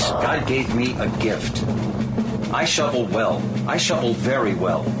light. God gave me a gift. I shovel well. I shovel very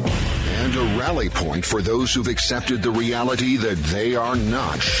well. And a rally point for those who've accepted the reality that they are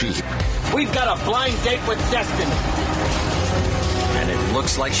not sheep. We've got a blind date with destiny. And it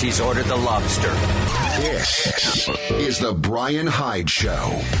looks like she's ordered the lobster. This is The Bryan Hyde Show.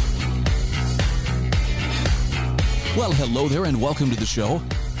 Well, hello there and welcome to the show.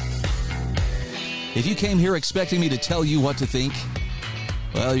 If you came here expecting me to tell you what to think,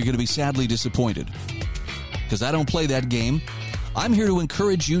 well, you're going to be sadly disappointed. Because I don't play that game. I'm here to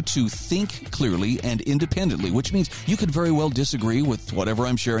encourage you to think clearly and independently, which means you could very well disagree with whatever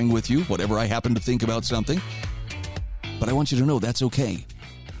I'm sharing with you, whatever I happen to think about something. But I want you to know that's okay.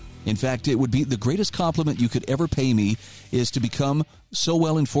 In fact, it would be the greatest compliment you could ever pay me is to become so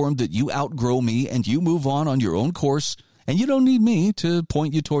well informed that you outgrow me and you move on your own course, and you don't need me to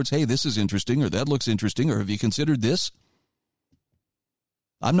point you towards, hey, this is interesting, or that looks interesting, or have you considered this?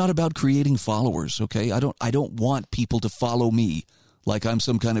 I'm not about creating followers, okay? I don't want people to follow me like I'm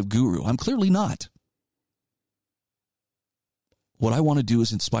some kind of guru. I'm clearly not. What I want to do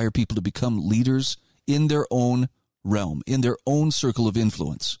is inspire people to become leaders in their own realm, in their own circle of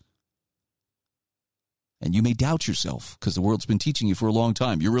influence. And you may doubt yourself because the world's been teaching you for a long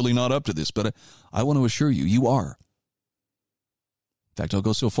time. You're really not up to this, but I want to assure you, you are. In fact, I'll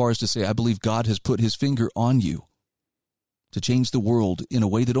go so far as to say I believe God has put his finger on you to change the world in a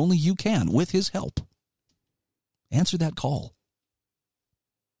way that only you can, with his help. Answer that call.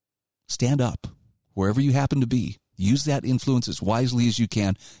 Stand up, wherever you happen to be. Use that influence as wisely as you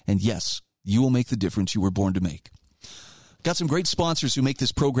can, and yes, you will make the difference you were born to make. Got some great sponsors who make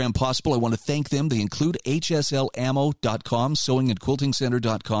this program possible. I want to thank them. They include hslammo.com,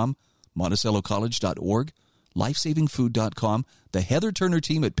 sewingandquiltingcenter.com, monticellocollege.org, lifesavingfood.com, the Heather Turner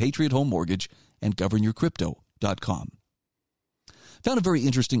team at Patriot Home Mortgage, and governyourcrypto.com. Found a very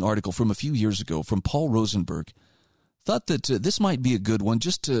interesting article from a few years ago from Paul Rosenberg. Thought that this might be a good one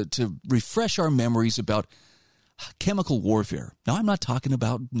just to refresh our memories about chemical warfare. Now, I'm not talking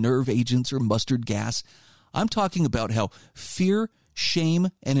about nerve agents or mustard gas. I'm talking about how fear, shame,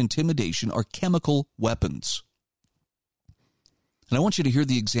 and intimidation are chemical weapons. And I want you to hear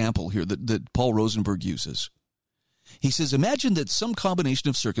the example here that Paul Rosenberg uses. He says, imagine that some combination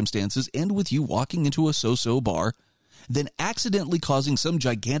of circumstances end with you walking into a so-so bar, then accidentally causing some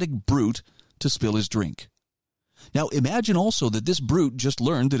gigantic brute to spill his drink. Now, imagine also that this brute just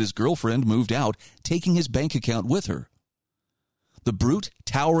learned that his girlfriend moved out, taking his bank account with her. The brute,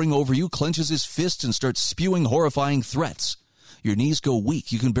 towering over you, clenches his fists and starts spewing horrifying threats. Your knees go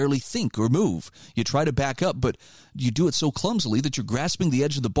weak. You can barely think or move. You try to back up, but you do it so clumsily that you're grasping the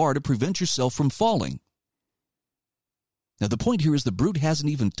edge of the bar to prevent yourself from falling. Now, the point here is the brute hasn't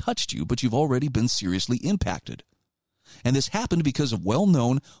even touched you, but you've already been seriously impacted. And this happened because of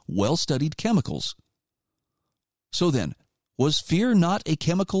well-known, well-studied chemicals. So then, was fear not a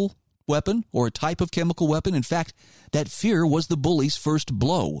chemical weapon or a type of chemical weapon? In fact, that fear was the bully's first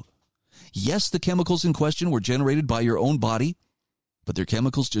blow. Yes, the chemicals in question were generated by your own body, but they're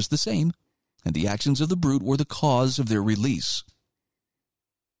chemicals just the same, and the actions of the brute were the cause of their release.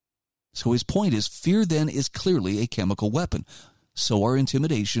 So his point is, fear then is clearly a chemical weapon. So are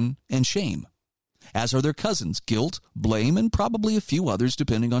intimidation and shame, as are their cousins, guilt, blame, and probably a few others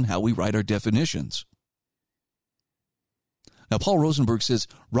depending on how we write our definitions. Now, Paul Rosenberg says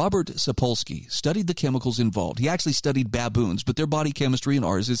Robert Sapolsky studied the chemicals involved. He actually studied baboons, but their body chemistry and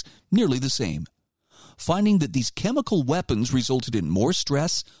ours is nearly the same, finding that these chemical weapons resulted in more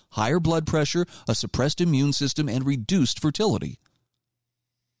stress, higher blood pressure, a suppressed immune system, and reduced fertility.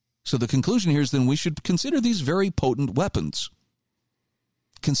 So the conclusion here is then we should consider these very potent weapons.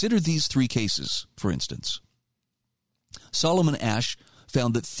 Consider these three cases, for instance. Solomon Asch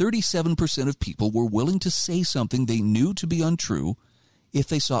found that 37% of people were willing to say something they knew to be untrue if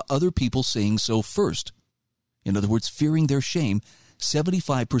they saw other people saying so first. In other words, fearing their shame,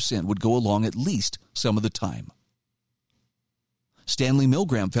 75% would go along at least some of the time. Stanley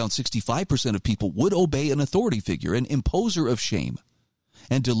Milgram found 65% of people would obey an authority figure, an imposer of shame,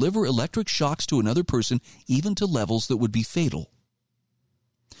 and deliver electric shocks to another person even to levels that would be fatal.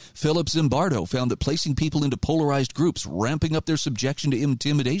 Philip Zimbardo found that placing people into polarized groups, ramping up their subjection to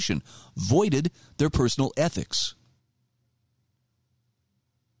intimidation, voided their personal ethics.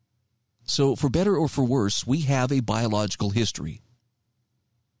 So, for better or for worse, we have a biological history.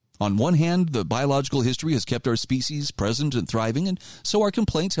 On one hand, the biological history has kept our species present and thriving, and so our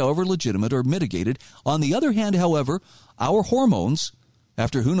complaints, however legitimate, are mitigated. On the other hand, however, our hormones,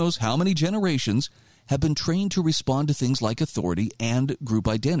 after who knows how many generations, have been trained to respond to things like authority and group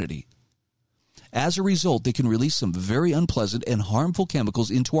identity. As a result, they can release some very unpleasant and harmful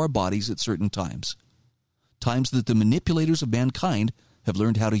chemicals into our bodies at certain times. Times that the manipulators of mankind have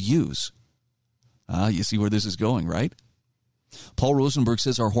learned how to use. You see where this is going, right? Paul Rosenberg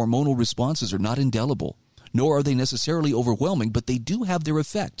says our hormonal responses are not indelible, nor are they necessarily overwhelming, but they do have their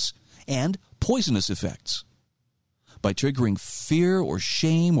effects, and poisonous effects. By triggering fear or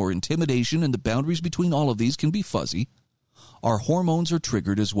shame or intimidation, and the boundaries between all of these can be fuzzy, our hormones are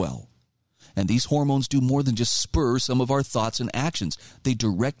triggered as well. And these hormones do more than just spur some of our thoughts and actions. They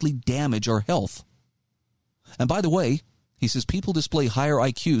directly damage our health. And by the way, he says people display higher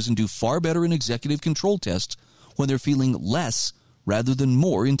IQs and do far better in executive control tests when they're feeling less rather than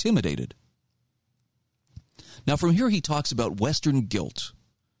more intimidated. Now from here he talks about Western guilt,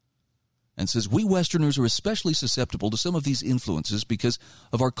 and says we Westerners are especially susceptible to some of these influences because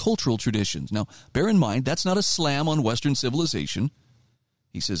of our cultural traditions. Now, bear in mind, that's not a slam on Western civilization.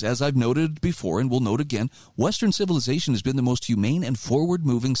 He says, as I've noted before and will note again, Western civilization has been the most humane and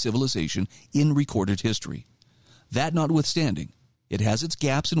forward-moving civilization in recorded history. That notwithstanding, it has its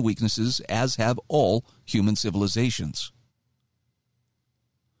gaps and weaknesses, as have all human civilizations.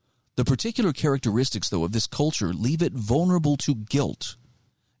 The particular characteristics, though, of this culture leave it vulnerable to guilt.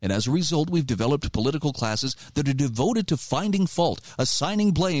 And as a result, we've developed political classes that are devoted to finding fault,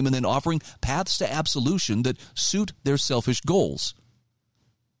 assigning blame, and then offering paths to absolution that suit their selfish goals.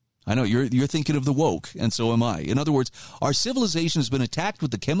 I know, you're thinking of the woke, and so am I. In other words, our civilization has been attacked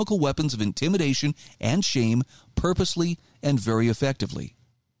with the chemical weapons of intimidation and shame purposely and very effectively.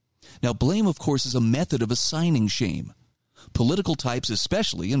 Now, blame, of course, is a method of assigning shame. Political types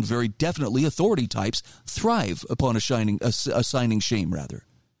especially, and very definitely authority types, thrive upon assigning shame, rather.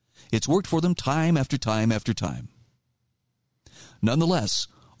 It's worked for them time after time after time. Nonetheless,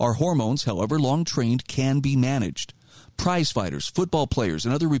 our hormones, however long trained, can be managed. prize fighters, football players,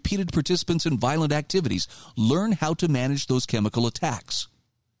 and other repeated participants in violent activities learn how to manage those chemical attacks.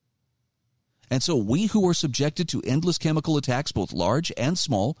 And so we who are subjected to endless chemical attacks, both large and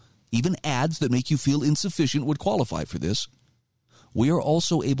small, even ads that make you feel insufficient would qualify for this, we are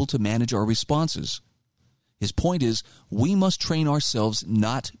also able to manage our responses. His point is, we must train ourselves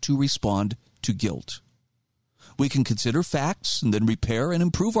not to respond to guilt. We can consider facts and then repair and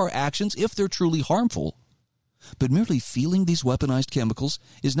improve our actions if they're truly harmful. But merely feeling these weaponized chemicals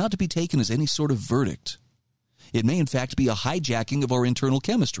is not to be taken as any sort of verdict. It may in fact be a hijacking of our internal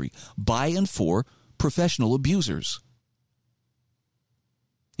chemistry by and for professional abusers.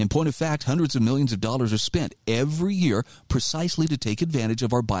 In point of fact, hundreds of millions of dollars are spent every year precisely to take advantage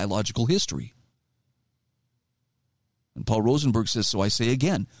of our biological history. And Paul Rosenberg says, so I say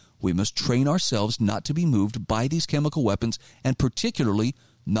again, we must train ourselves not to be moved by these chemical weapons and particularly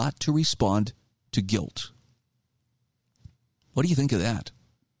not to respond to guilt. What do you think of that?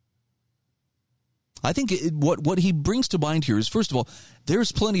 I think what he brings to mind here is, first of all,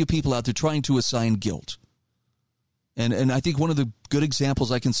 there's plenty of people out there trying to assign guilt. And I think one of the good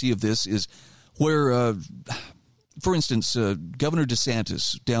examples I can see of this is where, for instance, Governor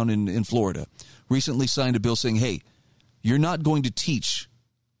DeSantis down in Florida recently signed a bill saying, hey, you're not going to teach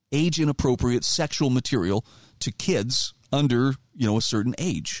age-inappropriate sexual material to kids under, a certain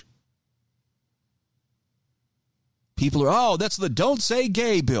age. People are, that's the Don't Say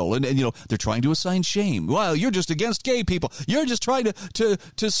Gay bill. And they're trying to assign shame. Well, you're just against gay people. You're just trying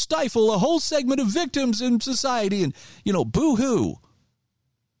to stifle a whole segment of victims in society. And, boo-hoo.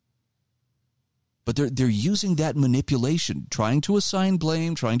 But they're using that manipulation, trying to assign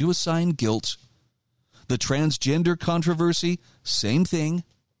blame, trying to assign guilt. The transgender controversy, same thing.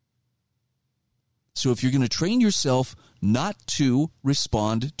 So if you're going to train yourself not to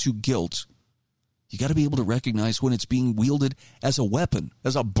respond to guilt, you got to be able to recognize when it's being wielded as a weapon,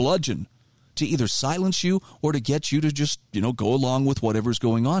 as a bludgeon, to either silence you or to get you to just, go along with whatever's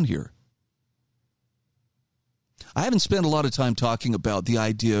going on here. I haven't spent a lot of time talking about the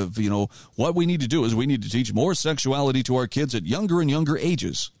idea of, what we need to do is we need to teach more sexuality to our kids at younger and younger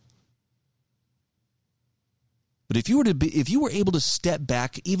ages. But if you were able to step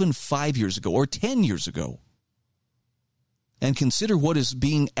back even 5 years ago or 10 years ago and consider what is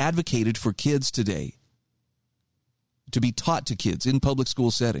being advocated for kids today to be taught to kids in public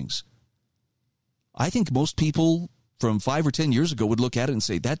school settings, I think most people from 5 or 10 years ago would look at it and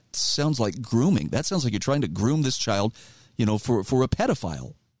say, that sounds like grooming. That sounds like you're trying to groom this child, for a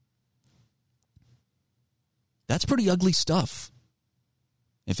pedophile. That's pretty ugly stuff.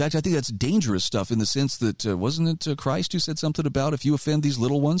 In fact, I think that's dangerous stuff in the sense that, wasn't it Christ who said something about if you offend these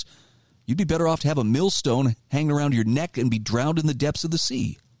little ones, you'd be better off to have a millstone hanging around your neck and be drowned in the depths of the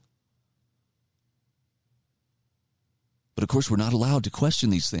sea. But of course, we're not allowed to question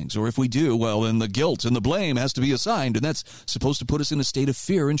these things. Or if we do, well, then the guilt and the blame has to be assigned, and that's supposed to put us in a state of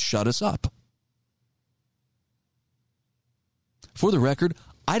fear and shut us up. For the record,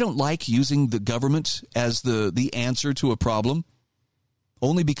 I don't like using the government as the answer to a problem.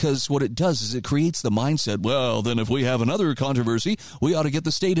 Only because what it does is it creates the mindset, well, then if we have another controversy, we ought to get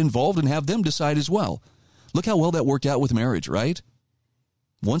the state involved and have them decide as well. Look how well that worked out with marriage, right?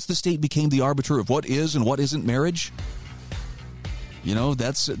 Once the state became the arbiter of what is and what isn't marriage,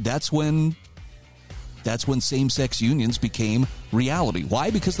 that's when same-sex unions became reality. Why?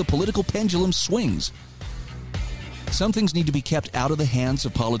 Because the political pendulum swings. Some things need to be kept out of the hands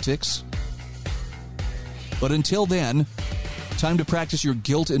of politics. But until then, time to practice your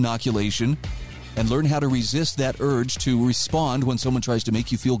guilt inoculation and learn how to resist that urge to respond when someone tries to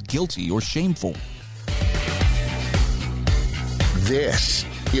make you feel guilty or shameful. This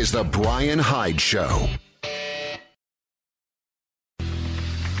is the Bryan Hyde Show.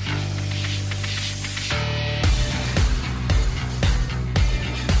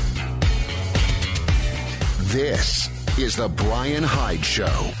 This is the Bryan Hyde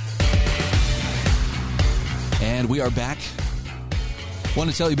Show. And we are back. Want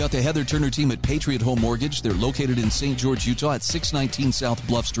to tell you about the Heather Turner team at Patriot Home Mortgage. They're located in St. George, Utah at 619 South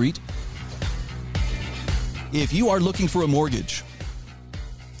Bluff Street. If you are looking for a mortgage,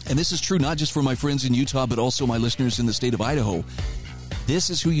 and this is true not just for my friends in Utah, but also my listeners in the state of Idaho, this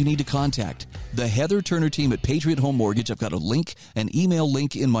is who you need to contact. The Heather Turner team at Patriot Home Mortgage. I've got a link, an email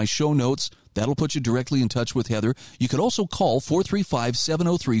link in my show notes. That'll put you directly in touch with Heather. You could also call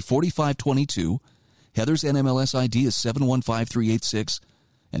 435-703-4522. Heather's NMLS ID is 715386,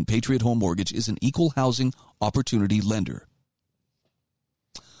 and Patriot Home Mortgage is an equal housing opportunity lender.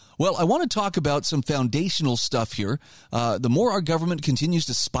 Well, I want to talk about some foundational stuff here. The more our government continues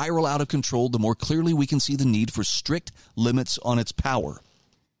to spiral out of control, the more clearly we can see the need for strict limits on its power.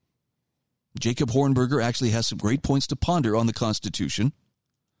 Jacob Hornberger actually has some great points to ponder on the Constitution.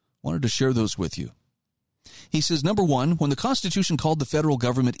 Wanted to share those with you. He says, number one, when the Constitution called the federal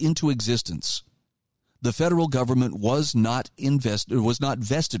government into existence, the federal government was not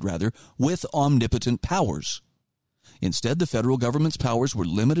vested with omnipotent powers. Instead, the federal government's powers were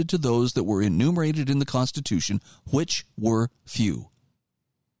limited to those that were enumerated in the Constitution, which were few.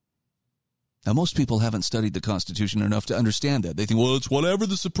 Now, most people haven't studied the Constitution enough to understand that. They think, well, it's whatever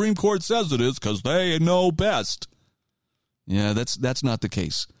the Supreme Court says it is because they know best. Yeah, that's not the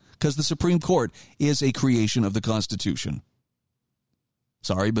case, because the Supreme Court is a creation of the Constitution.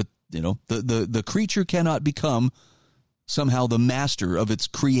 Sorry, but, the creature cannot become somehow the master of its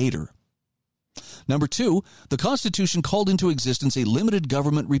creator. Number two, the Constitution called into existence a limited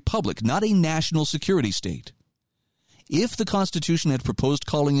government republic, not a national security state. If the Constitution had proposed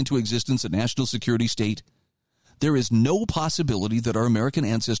calling into existence a national security state, there is no possibility that our American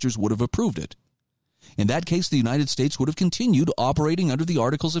ancestors would have approved it. In that case, the United States would have continued operating under the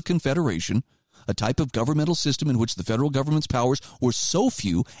Articles of Confederation, a type of governmental system in which the federal government's powers were so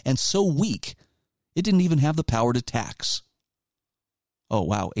few and so weak, it didn't even have the power to tax. Oh,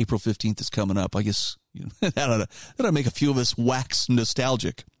 wow, April 15th is coming up. I guess that ought to make a few of us wax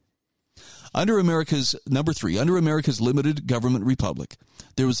nostalgic. Under America's limited government republic,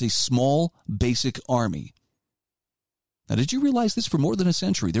 there was a small basic army. Now, did you realize this? For more than a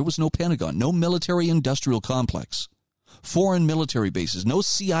century, there was no Pentagon, no military-industrial complex, foreign military bases, no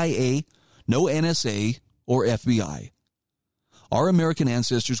CIA, no NSA or FBI. Our American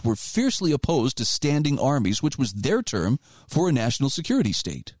ancestors were fiercely opposed to standing armies, which was their term for a national security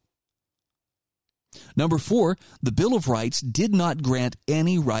state. Number four, the Bill of Rights did not grant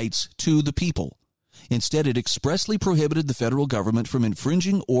any rights to the people. Instead, it expressly prohibited the federal government from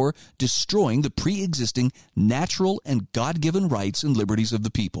infringing or destroying the pre-existing natural and God-given rights and liberties of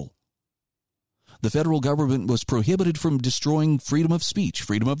the people. The federal government was prohibited from destroying freedom of speech,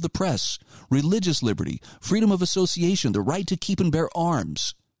 freedom of the press, religious liberty, freedom of association, the right to keep and bear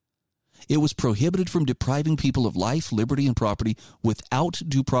arms. It was prohibited from depriving people of life, liberty, and property without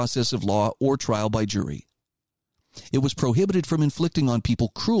due process of law or trial by jury. It was prohibited from inflicting on people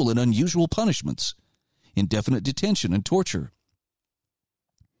cruel and unusual punishments, indefinite detention, and torture.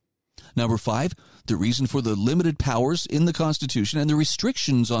 Number five, the reason for the limited powers in the Constitution and the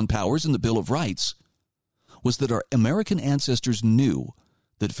restrictions on powers in the Bill of Rights was that our American ancestors knew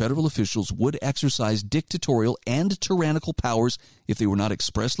that federal officials would exercise dictatorial and tyrannical powers if they were not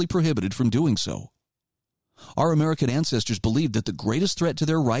expressly prohibited from doing so. Our American ancestors believed that the greatest threat to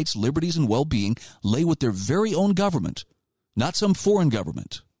their rights, liberties, and well-being lay with their very own government, not some foreign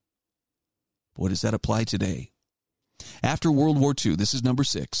government. Boy, does that apply today. After World War II, this is number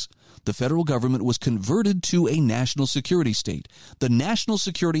 6, the federal government was converted to a national security state. The national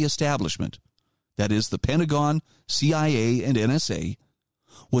security establishment, that is the Pentagon, CIA, and NSA,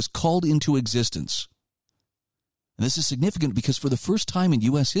 was called into existence. And this is significant because for the first time in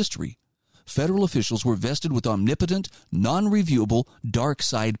U.S. history, federal officials were vested with omnipotent, non-reviewable, dark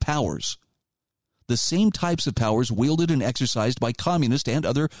side powers. The same types of powers wielded and exercised by communist and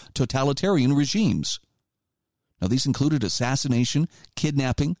other totalitarian regimes. Now, these included assassination,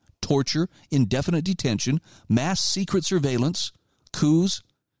 kidnapping, torture, indefinite detention, mass secret surveillance, coups,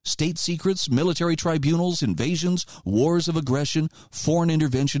 state secrets, military tribunals, invasions, wars of aggression, foreign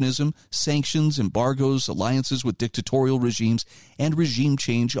interventionism, sanctions, embargoes, alliances with dictatorial regimes, and regime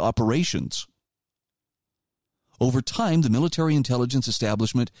change operations. Over time, the military intelligence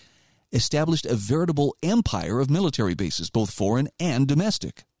establishment established a veritable empire of military bases, both foreign and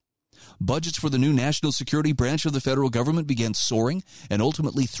domestic. Budgets for the new national security branch of the federal government began soaring and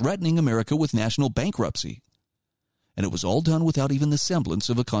ultimately threatening America with national bankruptcy. And it was all done without even the semblance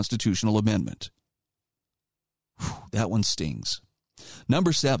of a constitutional amendment. Whew, that one stings.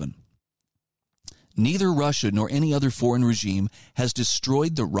 Number 7. Neither Russia nor any other foreign regime has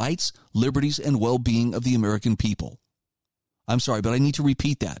destroyed the rights, liberties, and well-being of the American people. I'm sorry, but I need to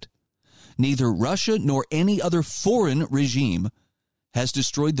repeat that. Neither Russia nor any other foreign regime has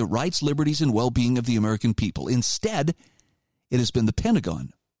destroyed the rights, liberties, and well-being of the American people. Instead, it has been the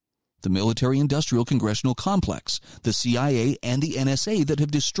Pentagon, the military-industrial congressional complex, the CIA, and the NSA that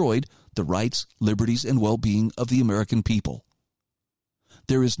have destroyed the rights, liberties, and well-being of the American people.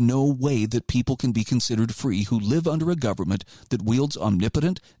 There is no way that people can be considered free who live under a government that wields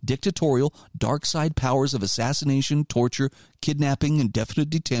omnipotent, dictatorial, dark side powers of assassination, torture, kidnapping, indefinite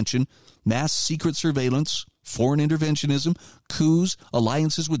detention, mass secret surveillance, foreign interventionism, coups,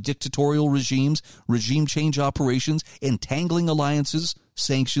 alliances with dictatorial regimes, regime change operations, entangling alliances,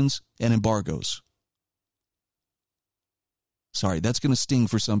 sanctions, and embargoes. Sorry, that's going to sting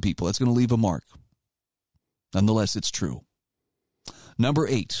for some people. That's going to leave a mark. Nonetheless, it's true. Number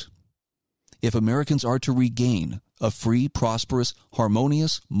 8, if Americans are to regain a free, prosperous,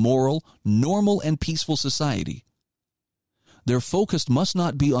 harmonious, moral, normal, and peaceful society, their focus must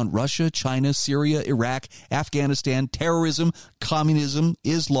not be on Russia, China, Syria, Iraq, Afghanistan, terrorism, communism,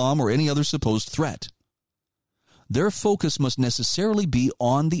 Islam, or any other supposed threat. Their focus must necessarily be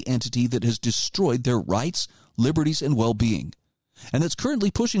on the entity that has destroyed their rights, liberties, and well-being, and that's currently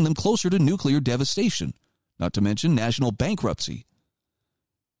pushing them closer to nuclear devastation, not to mention national bankruptcy.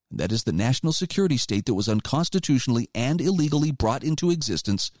 And that is the national security state that was unconstitutionally and illegally brought into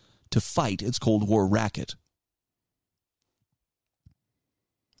existence to fight its Cold War racket.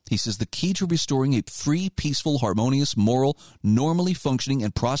 He says the key to restoring a free, peaceful, harmonious, moral, normally functioning,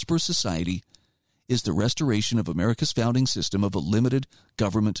 and prosperous society is the restoration of America's founding system of a limited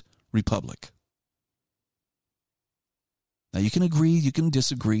government republic. Now, you can agree, you can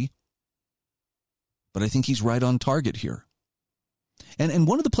disagree, but I think he's right on target here. And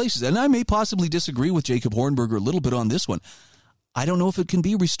one of the places, and I may possibly disagree with Jacob Hornberger a little bit on this one, I don't know if it can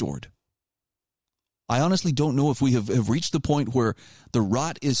be restored. I honestly don't know if we have reached the point where the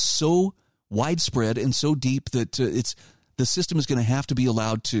rot is so widespread and so deep that the system is going to have to be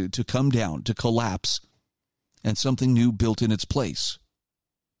allowed to come down, to collapse, and something new built in its place.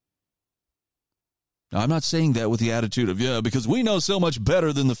 Now, I'm not saying that with the attitude of, yeah, because we know so much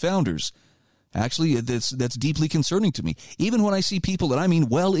better than the founders. Actually, that's deeply concerning to me. Even when I see people, and I mean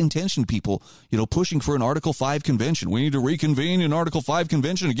well-intentioned people, pushing for an Article 5 convention. We need to reconvene an Article 5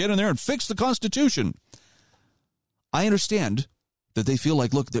 convention and get in there and fix the Constitution. I understand that they feel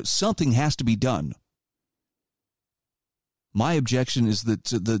like, look, that something has to be done. My objection is that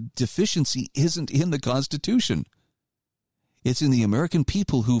the deficiency isn't in the Constitution. It's in the American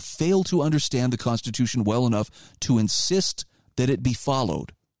people who fail to understand the Constitution well enough to insist that it be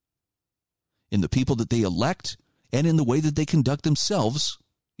followed. In the people that they elect, and in the way that they conduct themselves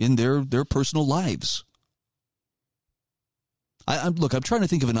in their personal lives. I'm trying to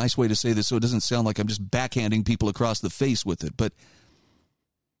think of a nice way to say this so it doesn't sound like I'm just backhanding people across the face with it, but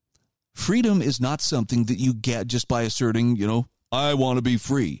freedom is not something that you get just by asserting, I want to be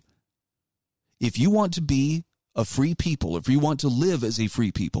free. If you want to be a free people, if you want to live as a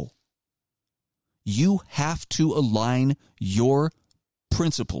free people, you have to align your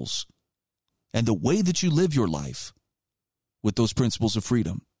principles and the way that you live your life with those principles of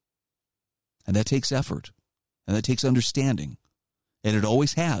freedom. And that takes effort, and that takes understanding, and it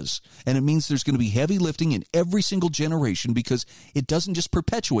always has. And it means there's going to be heavy lifting in every single generation because it doesn't just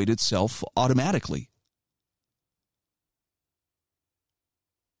perpetuate itself automatically.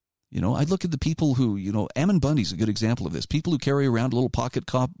 I look at the people who, Ammon Bundy's a good example of this. People who carry around a little pocket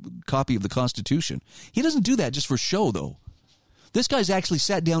copy of the Constitution. He doesn't do that just for show, though. This guy's actually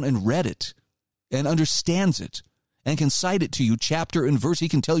sat down and read it and understands it and can cite it to you chapter and verse. He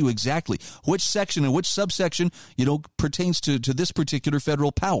can tell you exactly which section and which subsection, pertains to this particular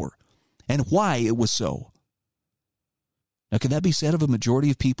federal power and why it was so. Now, can that be said of a majority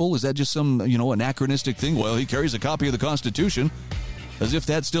of people? Is that just some, anachronistic thing? Well, he carries a copy of the Constitution, as if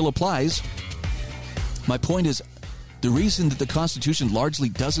that still applies. My point is, the reason that the Constitution largely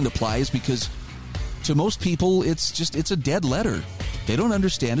doesn't apply is because to most people, it's a dead letter. They don't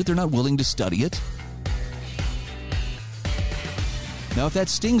understand it. They're not willing to study it. Now, if that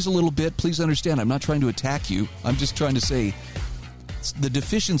stings a little bit, please understand, I'm not trying to attack you. I'm just trying to say the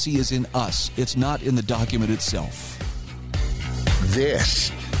deficiency is in us. It's not in the document itself.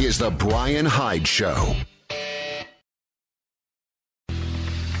 This is the Bryan Hyde Show.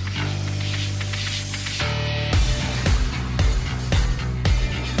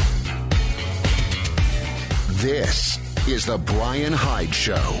 This is the Bryan Hyde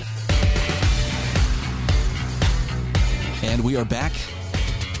Show. And we are back.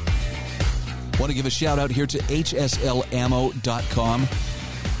 Want to give a shout out here to hslammo.com.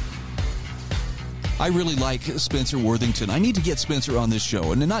 I really like Spencer Worthington. I need to get Spencer on this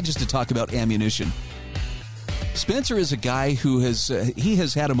show, and not just to talk about ammunition. Spencer is a guy who has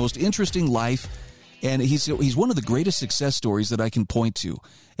had a most interesting life, and he's one of the greatest success stories that I can point to.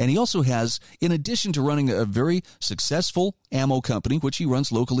 And he also has, in addition to running a very successful ammo company, which he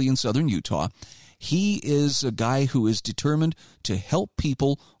runs locally in southern Utah, he is a guy who is determined to help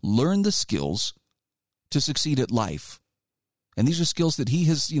people learn the skills to succeed at life. And these are skills that he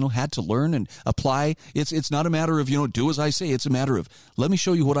has, had to learn and apply. It's not a matter of, do as I say. It's a matter of, let me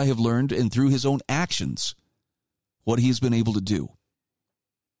show you what I have learned, and through his own actions, what he's been able to do.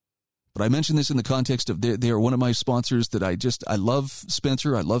 But I mention this in the context of they are one of my sponsors that I love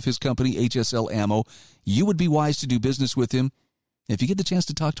Spencer. I love his company, HSL Ammo. You would be wise to do business with him. If you get the chance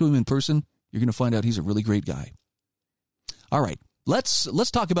to talk to him in person, you're going to find out he's a really great guy. All right, let's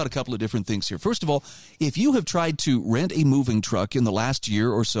talk about a couple of different things here. First of all, if you have tried to rent a moving truck in the last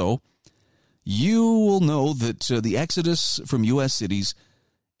year or so, you will know that the exodus from U.S. cities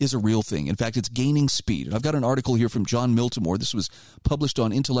is a real thing. In fact, it's gaining speed. And I've got an article here from John Miltimore. This was published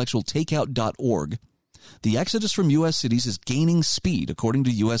on intellectualtakeout.org. The exodus from U.S. cities is gaining speed, according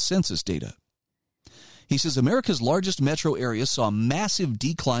to U.S. Census data. He says America's largest metro area saw massive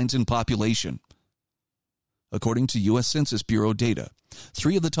declines in population, according to U.S. Census Bureau data.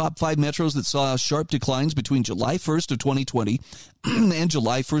 3 of the top 5 metros that saw sharp declines between July 1st of 2020 and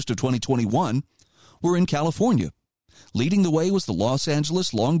July 1st of 2021 were in California. Leading the way was the Los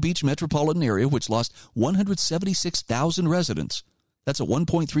Angeles Long Beach metropolitan area, which lost 176,000 residents. That's a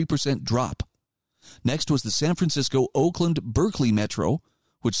 1.3% drop. Next was the San Francisco Oakland Berkeley metro,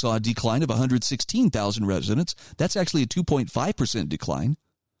 which saw a decline of 116,000 residents. That's actually a 2.5% decline.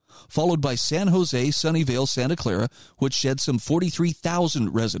 Followed by San Jose, Sunnyvale, Santa Clara, which shed some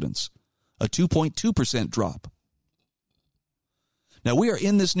 43,000 residents, a 2.2% drop. Now, we are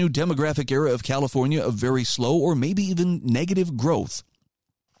in this new demographic era of California of very slow or maybe even negative growth,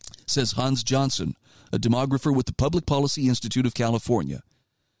 says Hans Johnson, a demographer with the Public Policy Institute of California.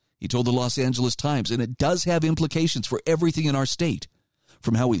 He told the Los Angeles Times, and it does have implications for everything in our state,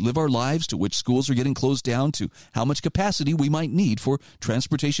 from how we live our lives to which schools are getting closed down to how much capacity we might need for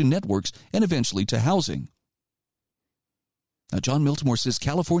transportation networks and eventually to housing. Now, John Miltimore says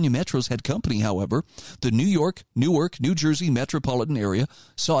California metros had company, however. The New York, Newark, New Jersey metropolitan area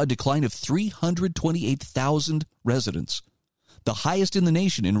saw a decline of 328,000 residents, the highest in the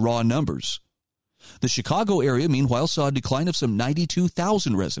nation in raw numbers. The Chicago area, meanwhile, saw a decline of some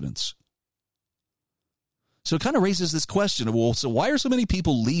 92,000 residents. So it kind of raises this question of, well, so why are so many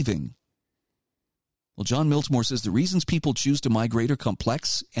people leaving? Well, John Miltimore says the reasons people choose to migrate are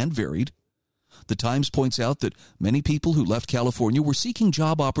complex and varied. The Times points out that many people who left California were seeking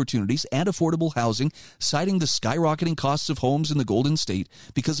job opportunities and affordable housing, citing the skyrocketing costs of homes in the Golden State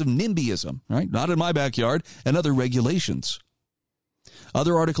because of NIMBYism, right? Not in my backyard, and other regulations.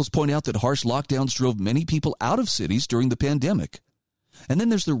 Other articles point out that harsh lockdowns drove many people out of cities during the pandemic. And then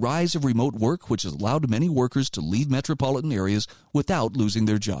there's the rise of remote work, which has allowed many workers to leave metropolitan areas without losing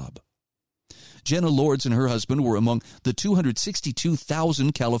their job. Jenna Lords and her husband were among the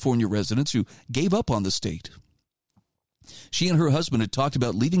 262,000 California residents who gave up on the state. She and her husband had talked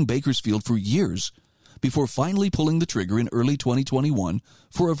about leaving Bakersfield for years before finally pulling the trigger in early 2021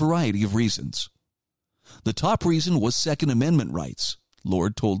 for a variety of reasons. The top reason was Second Amendment rights.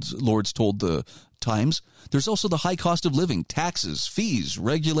 Lords told the Times. There's also the high cost of living, taxes, fees,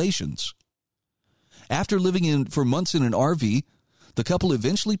 regulations. After living for months in an RV, the couple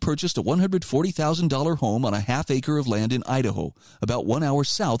eventually purchased a $140,000 home on a half-acre of land in Idaho, about 1 hour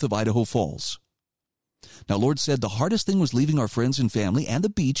south of Idaho Falls. Now, Lord said the hardest thing was leaving our friends and family and the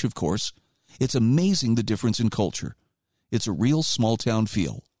beach, of course. It's amazing the difference in culture. It's a real small-town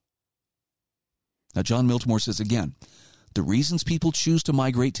feel. Now, John Miltimore says again, the reasons people choose to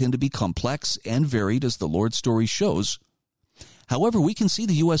migrate tend to be complex and varied, as the Lord story shows. However, we can see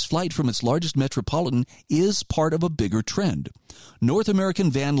the U.S. flight from its largest metropolitan is part of a bigger trend. North American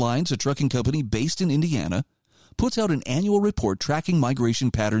Van Lines, a trucking company based in Indiana, puts out an annual report tracking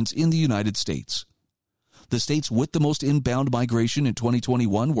migration patterns in the United States. The states with the most inbound migration in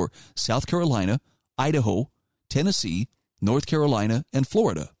 2021 were South Carolina, Idaho, Tennessee, North Carolina, and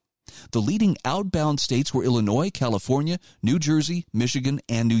Florida. The leading outbound states were Illinois, California, New Jersey, Michigan,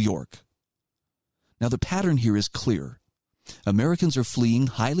 and New York. Now, the pattern here is clear. Americans are fleeing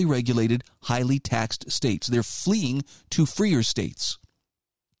highly regulated, highly taxed states. They're fleeing to freer states.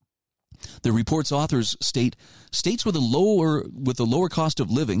 The report's authors state, states with a lower cost of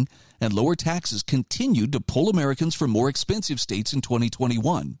living and lower taxes continued to pull Americans from more expensive states in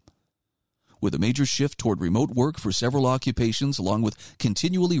 2021. With a major shift toward remote work for several occupations, along with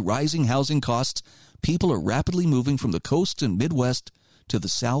continually rising housing costs, people are rapidly moving from the coast and Midwest to the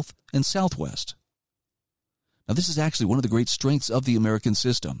South and Southwest. Now, this is actually one of the great strengths of the American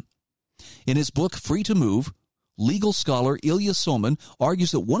system. In his book, Free to Move, legal scholar Ilya Soman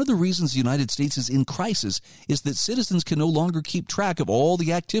argues that one of the reasons the United States is in crisis is that citizens can no longer keep track of all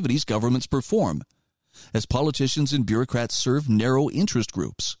the activities governments perform, as politicians and bureaucrats serve narrow interest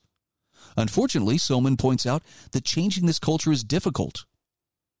groups. Unfortunately, Soman points out that changing this culture is difficult.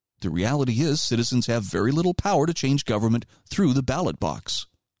 The reality is citizens have very little power to change government through the ballot box.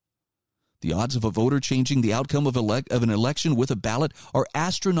 The odds of a voter changing the outcome of an election with a ballot are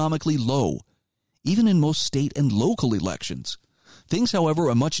astronomically low, even in most state and local elections. Things, however,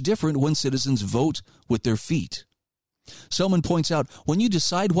 are much different when citizens vote with their feet. Selman points out, when you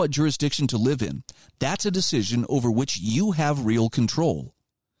decide what jurisdiction to live in, that's a decision over which you have real control.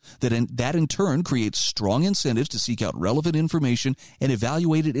 That in turn creates strong incentives to seek out relevant information and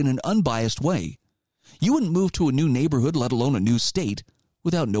evaluate it in an unbiased way. You wouldn't move to a new neighborhood, let alone a new state,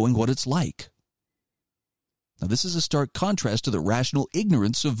 without knowing what it's like. Now, this is a stark contrast to the rational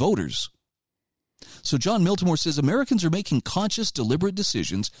ignorance of voters. So John Miltimore says Americans are making conscious, deliberate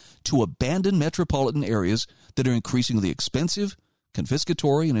decisions to abandon metropolitan areas that are increasingly expensive,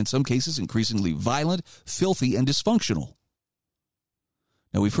 confiscatory, and in some cases increasingly violent, filthy, and dysfunctional.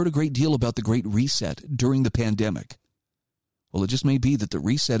 Now, we've heard a great deal about the Great Reset during the pandemic. Well, it just may be that the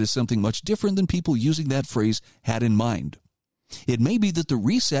reset is something much different than people using that phrase had in mind. It may be that the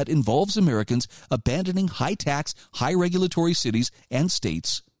reset involves Americans abandoning high-tax, high-regulatory cities and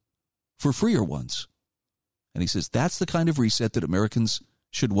states for freer ones. And he says that's the kind of reset that Americans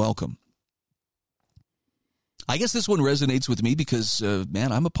should welcome. I guess this one resonates with me because,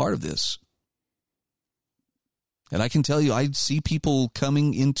 man, I'm a part of this. And I can tell you, I see people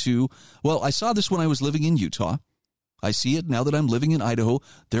coming into, well, I saw this when I was living in Utah. I see it now that I'm living in Idaho.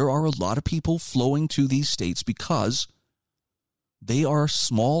 There are a lot of people flowing to these states because they are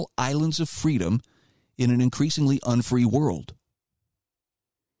small islands of freedom in an increasingly unfree world.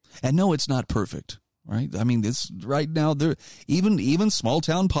 And no, it's not perfect, right? I mean, this right now, there even small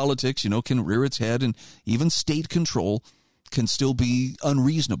town politics, can rear its head, and even state control can still be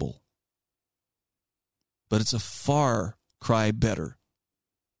unreasonable. But it's a far cry better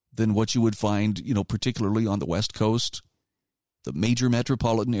than what you would find, particularly on the West Coast, the major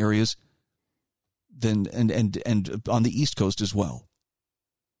metropolitan areas, and on the East Coast as well.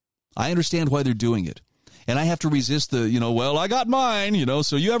 I understand why they're doing it. And I have to resist the, well, I got mine,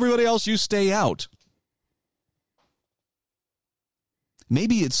 so everybody else, you stay out.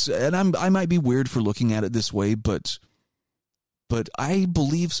 Maybe it's, and I might be weird for looking at it this way, but I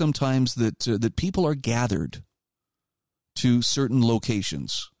believe sometimes that people are gathered to certain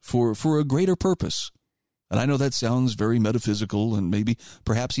locations for a greater purpose. And I know that sounds very metaphysical and maybe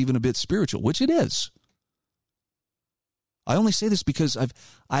perhaps even a bit spiritual, which it is. I only say this because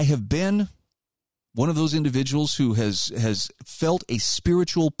I have been one of those individuals who has felt a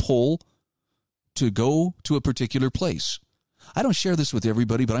spiritual pull to go to a particular place. I don't share this with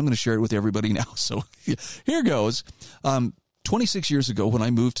everybody, but I'm going to share it with everybody now. So here goes. 26 years ago when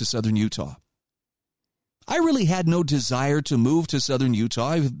I moved to southern Utah, I really had no desire to move to southern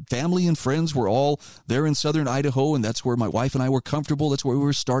Utah. Family and friends were all there in southern Idaho, and that's where my wife and I were comfortable. That's where we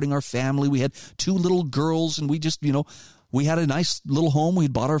were starting our family. We had 2 little girls, and we just, we had a nice little home. We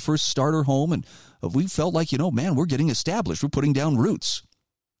had bought our first starter home, and we felt like, man, we're getting established. We're putting down roots.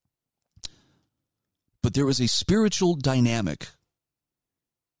 But there was a spiritual dynamic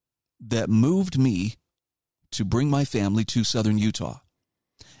that moved me to bring my family to southern Utah.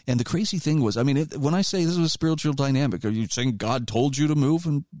 And the crazy thing was, when I say this was a spiritual dynamic, are you saying God told you to move?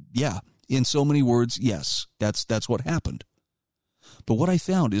 And yeah, in so many words, yes, that's what happened. But what I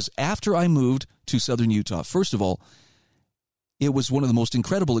found is after I moved to southern Utah, first of all, it was one of the most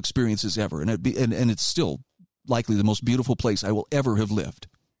incredible experiences ever. And it's still likely the most beautiful place I will ever have lived.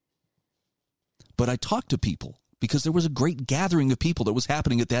 But I talked to people because there was a great gathering of people that was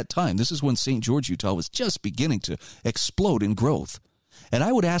happening at that time. This is when St. George, Utah was just beginning to explode in growth. And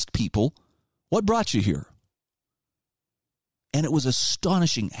I would ask people, what brought you here? And it was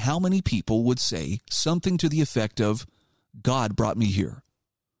astonishing how many people would say something to the effect of, God brought me here.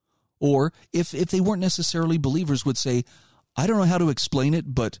 Or if they weren't necessarily believers, would say, I don't know how to explain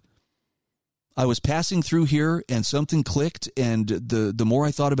it, but I was passing through here and something clicked, and the more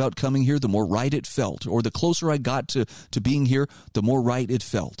I thought about coming here, the more right it felt. Or the closer I got to being here, the more right it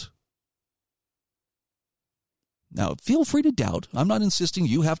felt. Now, feel free to doubt. I'm not insisting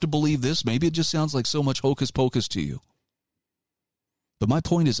you have to believe this. Maybe it just sounds like so much hocus pocus to you. But my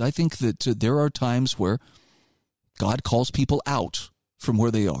point is, I think that there are times where God calls people out from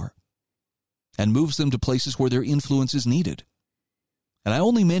where they are and moves them to places where their influence is needed. And I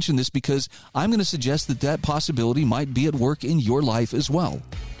only mention this because I'm going to suggest that possibility might be at work in your life as well.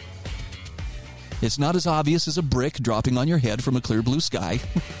 It's not as obvious as a brick dropping on your head from a clear blue sky.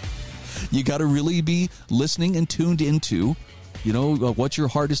 You got to really be listening and tuned into, what your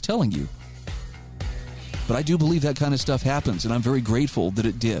heart is telling you. But I do believe that kind of stuff happens, and I'm very grateful that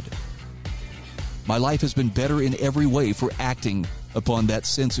it did. My life has been better in every way for acting upon that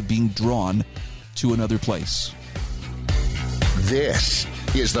sense of being drawn to another place. This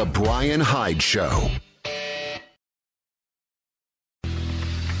is the Bryan Hyde Show.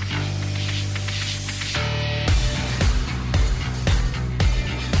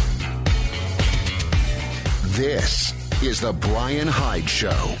 This is the Bryan Hyde Show.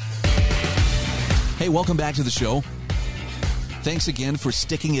 Hey, welcome back to the show. Thanks again for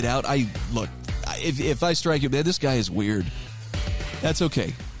sticking it out. If I strike you, this guy is weird. That's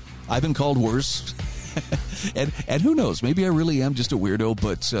okay. I've been called worse. and who knows, maybe I really am just a weirdo,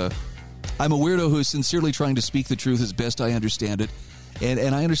 but I'm a weirdo who is sincerely trying to speak the truth as best I understand it.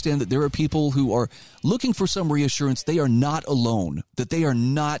 And I understand that there are people who are looking for some reassurance they are not alone, that they are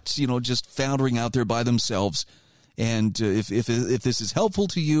not, just foundering out there by themselves. And if this is helpful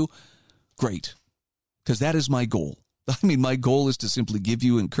to you, great, because that is my goal. I mean, my goal is to simply give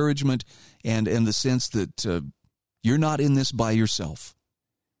you encouragement and the sense that you're not in this by yourself.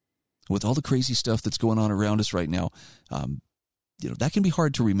 With all the crazy stuff that's going on around us right now, that can be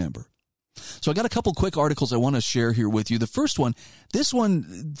hard to remember. So I got a couple quick articles I want to share here with you. The first one, this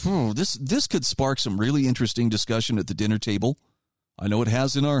could spark some really interesting discussion at the dinner table. I know it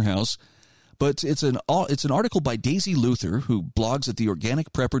has in our house, but it's an article by Daisy Luther, who blogs at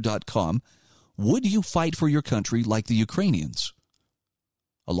theorganicprepper.com. Would you fight for your country like the Ukrainians?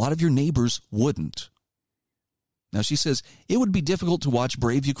 A lot of your neighbors wouldn't. Now, she says, it would be difficult to watch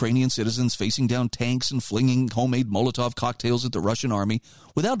brave Ukrainian citizens facing down tanks and flinging homemade Molotov cocktails at the Russian army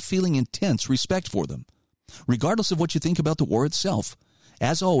without feeling intense respect for them, regardless of what you think about the war itself.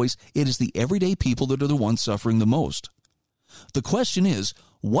 As always, it is the everyday people that are the ones suffering the most. The question is,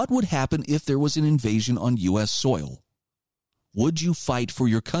 what would happen if there was an invasion on U.S. soil? Would you fight for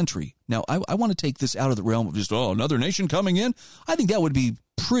your country? Now, I want to take this out of the realm of just, another nation coming in. I think that would be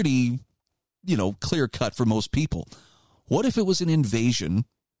pretty clear cut for most people. What if it was an invasion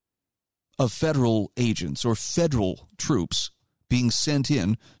of federal agents or federal troops being sent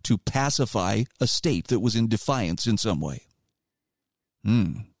in to pacify a state that was in defiance in some way?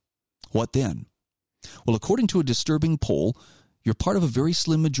 What then? Well, according to a disturbing poll, you're part of a very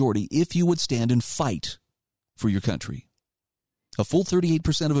slim majority if you would stand and fight for your country. A full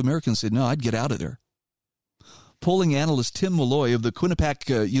 38% of Americans said, no, I'd get out of there. Polling analyst Tim Malloy of the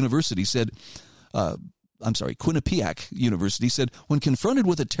Quinnipiac University said, when confronted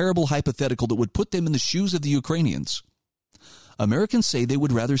with a terrible hypothetical that would put them in the shoes of the Ukrainians, Americans say they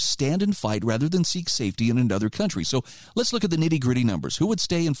would rather stand and fight rather than seek safety in another country. So let's look at the nitty-gritty numbers. Who would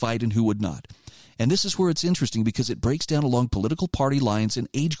stay and fight and who would not? And this is where it's interesting because it breaks down along political party lines and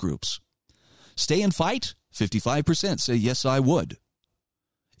age groups. Stay and fight? 55% say, yes, I would.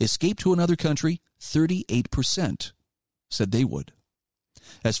 Escape to another country? 38% said they would.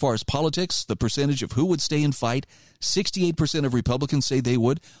 As far as politics, the percentage of who would stay and fight, 68% of Republicans say they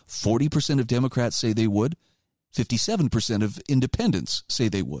would, 40% of Democrats say they would, 57% of independents say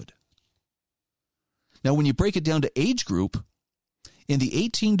they would. Now, when you break it down to age group, in the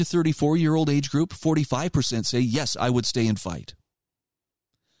 18 to 34-year-old age group, 45% say, yes, I would stay and fight.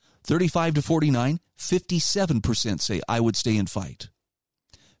 35 to 49, 57% say, I would stay and fight.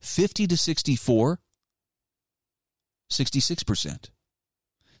 50 to 64, 66%.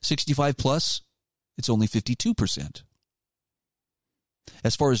 65 plus, it's only 52%.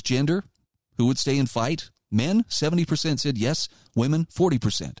 As far as gender, who would stay and fight? Men, 70% said yes. Women,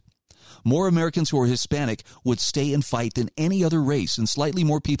 40%. More Americans who are Hispanic would stay and fight than any other race, and slightly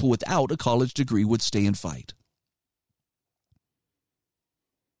more people without a college degree would stay and fight.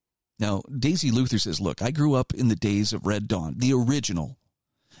 Now, Daisy Luther says, look, I grew up in the days of Red Dawn, the original.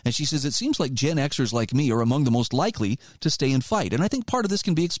 And she says, it seems like Gen Xers like me are among the most likely to stay and fight. And I think part of this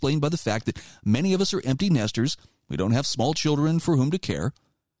can be explained by the fact that many of us are empty nesters. We don't have small children for whom to care.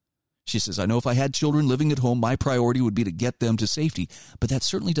 She says, I know if I had children living at home, my priority would be to get them to safety. But that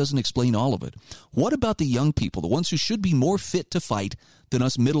certainly doesn't explain all of it. What about the young people, the ones who should be more fit to fight than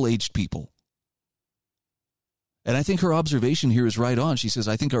us middle-aged people? And I think her observation here is right on. She says,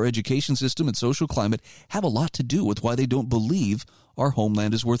 I think our education system and social climate have a lot to do with why they don't believe our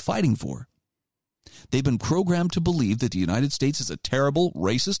homeland is worth fighting for. They've been programmed to believe that the United States is a terrible,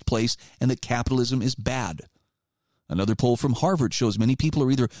 racist place and that capitalism is bad. Another poll from Harvard shows many people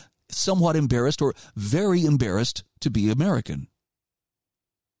are either somewhat embarrassed or very embarrassed to be American.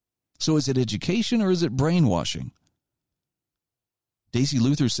 So is it education or is it brainwashing? Daisy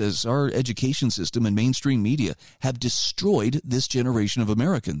Luther says our education system and mainstream media have destroyed this generation of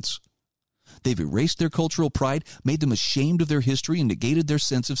Americans. They've erased their cultural pride, made them ashamed of their history, and negated their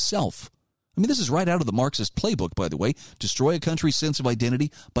sense of self. I mean, this is right out of the Marxist playbook, by the way. Destroy a country's sense of identity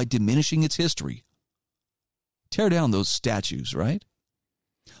by diminishing its history. Tear down those statues, right?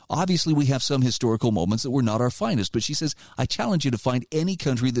 Obviously, we have some historical moments that were not our finest, but she says, I challenge you to find any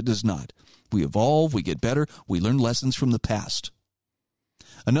country that does not. We evolve, we get better, we learn lessons from the past.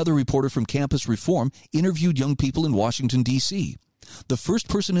 Another reporter from Campus Reform interviewed young people in Washington, D.C. The first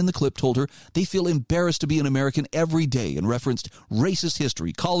person in the clip told her they feel embarrassed to be an American every day and referenced racist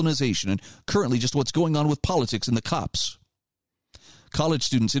history, colonization, and currently just what's going on with politics and the cops. College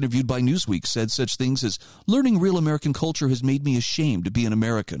students interviewed by Newsweek said such things as, learning real American culture has made me ashamed to be an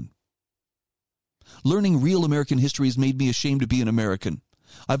American. Learning real American history has made me ashamed to be an American.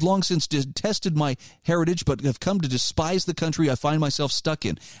 I've long since detested my heritage, but have come to despise the country I find myself stuck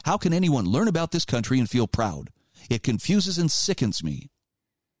in. How can anyone learn about this country and feel proud? It confuses and sickens me.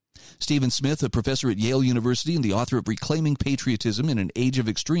 Stephen Smith, a professor at Yale University and the author of Reclaiming Patriotism in an Age of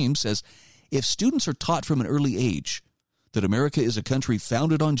Extremes, says, if students are taught from an early age that America is a country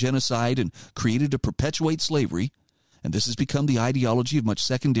founded on genocide and created to perpetuate slavery, and this has become the ideology of much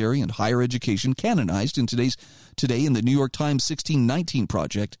secondary and higher education canonized in today in the New York Times 1619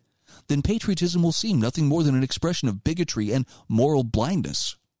 Project, then patriotism will seem nothing more than an expression of bigotry and moral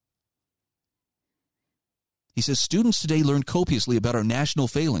blindness. He says students today learn copiously about our national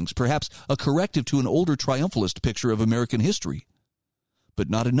failings, perhaps a corrective to an older triumphalist picture of American history, but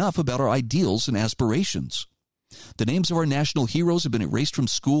not enough about our ideals and aspirations. The names of our national heroes have been erased from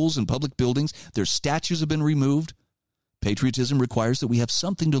schools and public buildings. Their statues have been removed. Patriotism requires that we have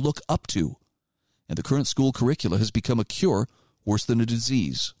something to look up to, and the current school curricula has become a cure worse than a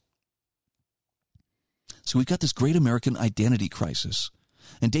disease. So we've got this great American identity crisis.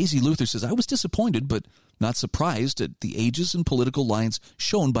 And Daisy Luther says, I was disappointed but not surprised at the ages and political lines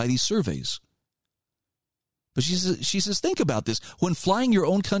shown by these surveys. But she says, think about this. When flying your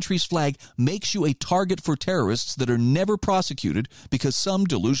own country's flag makes you a target for terrorists that are never prosecuted because some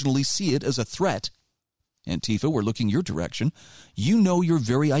delusionally see it as a threat, Antifa, we're looking your direction, you know your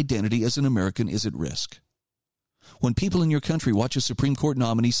very identity as an American is at risk. When people in your country watch a Supreme Court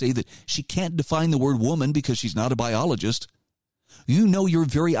nominee say that she can't define the word woman because she's not a biologist, you know your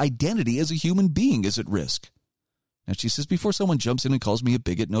very identity as a human being is at risk. And she says, before someone jumps in and calls me a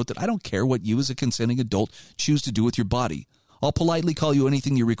bigot, note that I don't care what you as a consenting adult choose to do with your body. I'll politely call you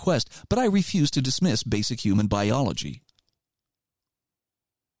anything you request, but I refuse to dismiss basic human biology.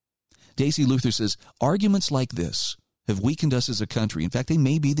 Daisy Luther says, arguments like this have weakened us as a country. In fact, they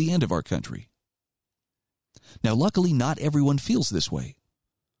may be the end of our country. Now, luckily, not everyone feels this way.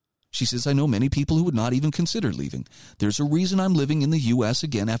 She says, I know many people who would not even consider leaving. There's a reason I'm living in the U.S.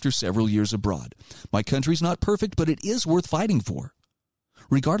 again after several years abroad. My country's not perfect, but it is worth fighting for.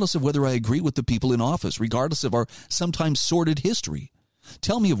 Regardless of whether I agree with the people in office, regardless of our sometimes sordid history.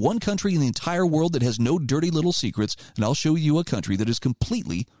 Tell me of one country in the entire world that has no dirty little secrets, and I'll show you a country that has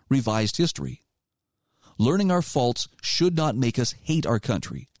completely revised history. Learning our faults should not make us hate our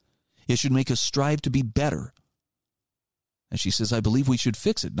country. It should make us strive to be better. And she says, I believe we should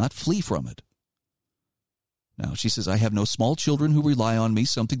fix it, not flee from it. Now, she says, I have no small children who rely on me,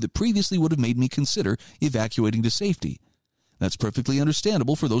 something that previously would have made me consider evacuating to safety. That's perfectly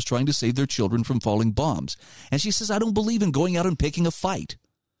understandable for those trying to save their children from falling bombs. And she says, I don't believe in going out and picking a fight.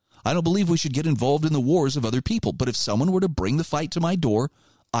 I don't believe we should get involved in the wars of other people. But if someone were to bring the fight to my door,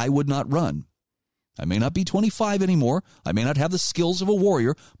 I would not run. I may not be 25 anymore. I may not have the skills of a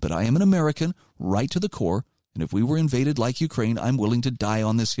warrior, but I am an American right to the core. And if we were invaded like Ukraine, I'm willing to die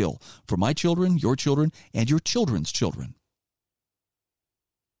on this hill for my children, and your children's children.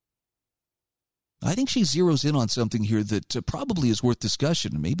 I think she zeroes in on something here that probably is worth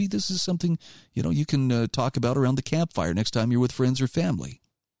discussion. Maybe this is something, you can talk about around the campfire next time you're with friends or family.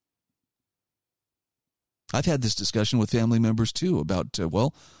 I've had this discussion with family members, too, about,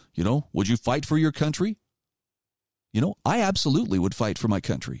 would you fight for your country? I absolutely would fight for my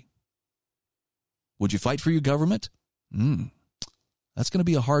country. Would you fight for your government? That's going to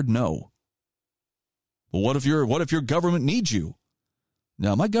be a hard no. Well, what if your government needs you?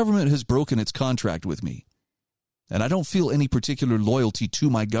 Now, my government has broken its contract with me, and I don't feel any particular loyalty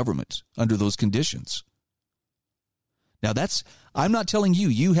to my government under those conditions. Now, I'm not telling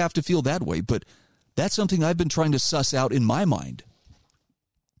you have to feel that way, but that's something I've been trying to suss out in my mind.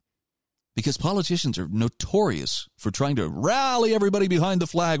 Because politicians are notorious for trying to rally everybody behind the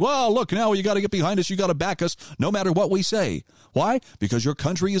flag. Well, look, now you got to get behind us. You got to back us no matter what we say. Why? Because your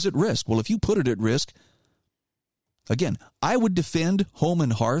country is at risk. Well, if you put it at risk, again, I would defend home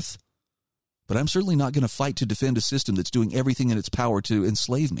and hearth, but I'm certainly not going to fight to defend a system that's doing everything in its power to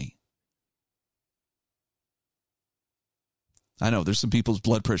enslave me. I know there's some people's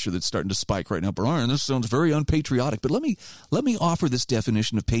blood pressure that's starting to spike right now. Bryan, this sounds very unpatriotic, but let me offer this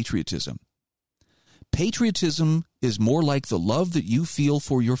definition of patriotism. Patriotism is more like the love that you feel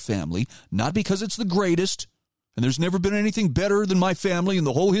for your family, not because it's the greatest, and there's never been anything better than my family in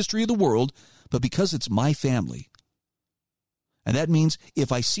the whole history of the world, but because it's my family. And that means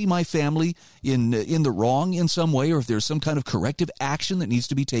if I see my family in the wrong in some way, or if there's some kind of corrective action that needs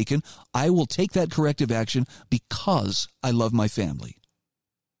to be taken, I will take that corrective action because I love my family.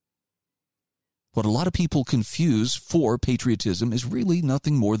 What a lot of people confuse for patriotism is really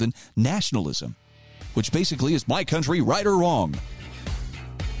nothing more than nationalism, which basically is my country, right or wrong.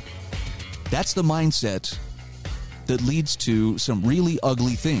 That's the mindset that leads to some really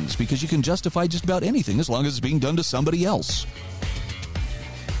ugly things, because you can justify just about anything as long as it's being done to somebody else.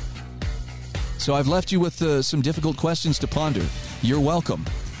 So I've left you with some difficult questions to ponder. You're welcome.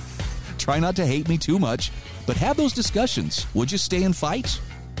 Try not to hate me too much, but have those discussions. Would you stay and fight?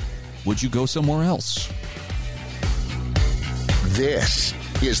 Would you go somewhere else? This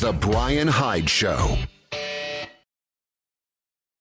is the Bryan Hyde Show.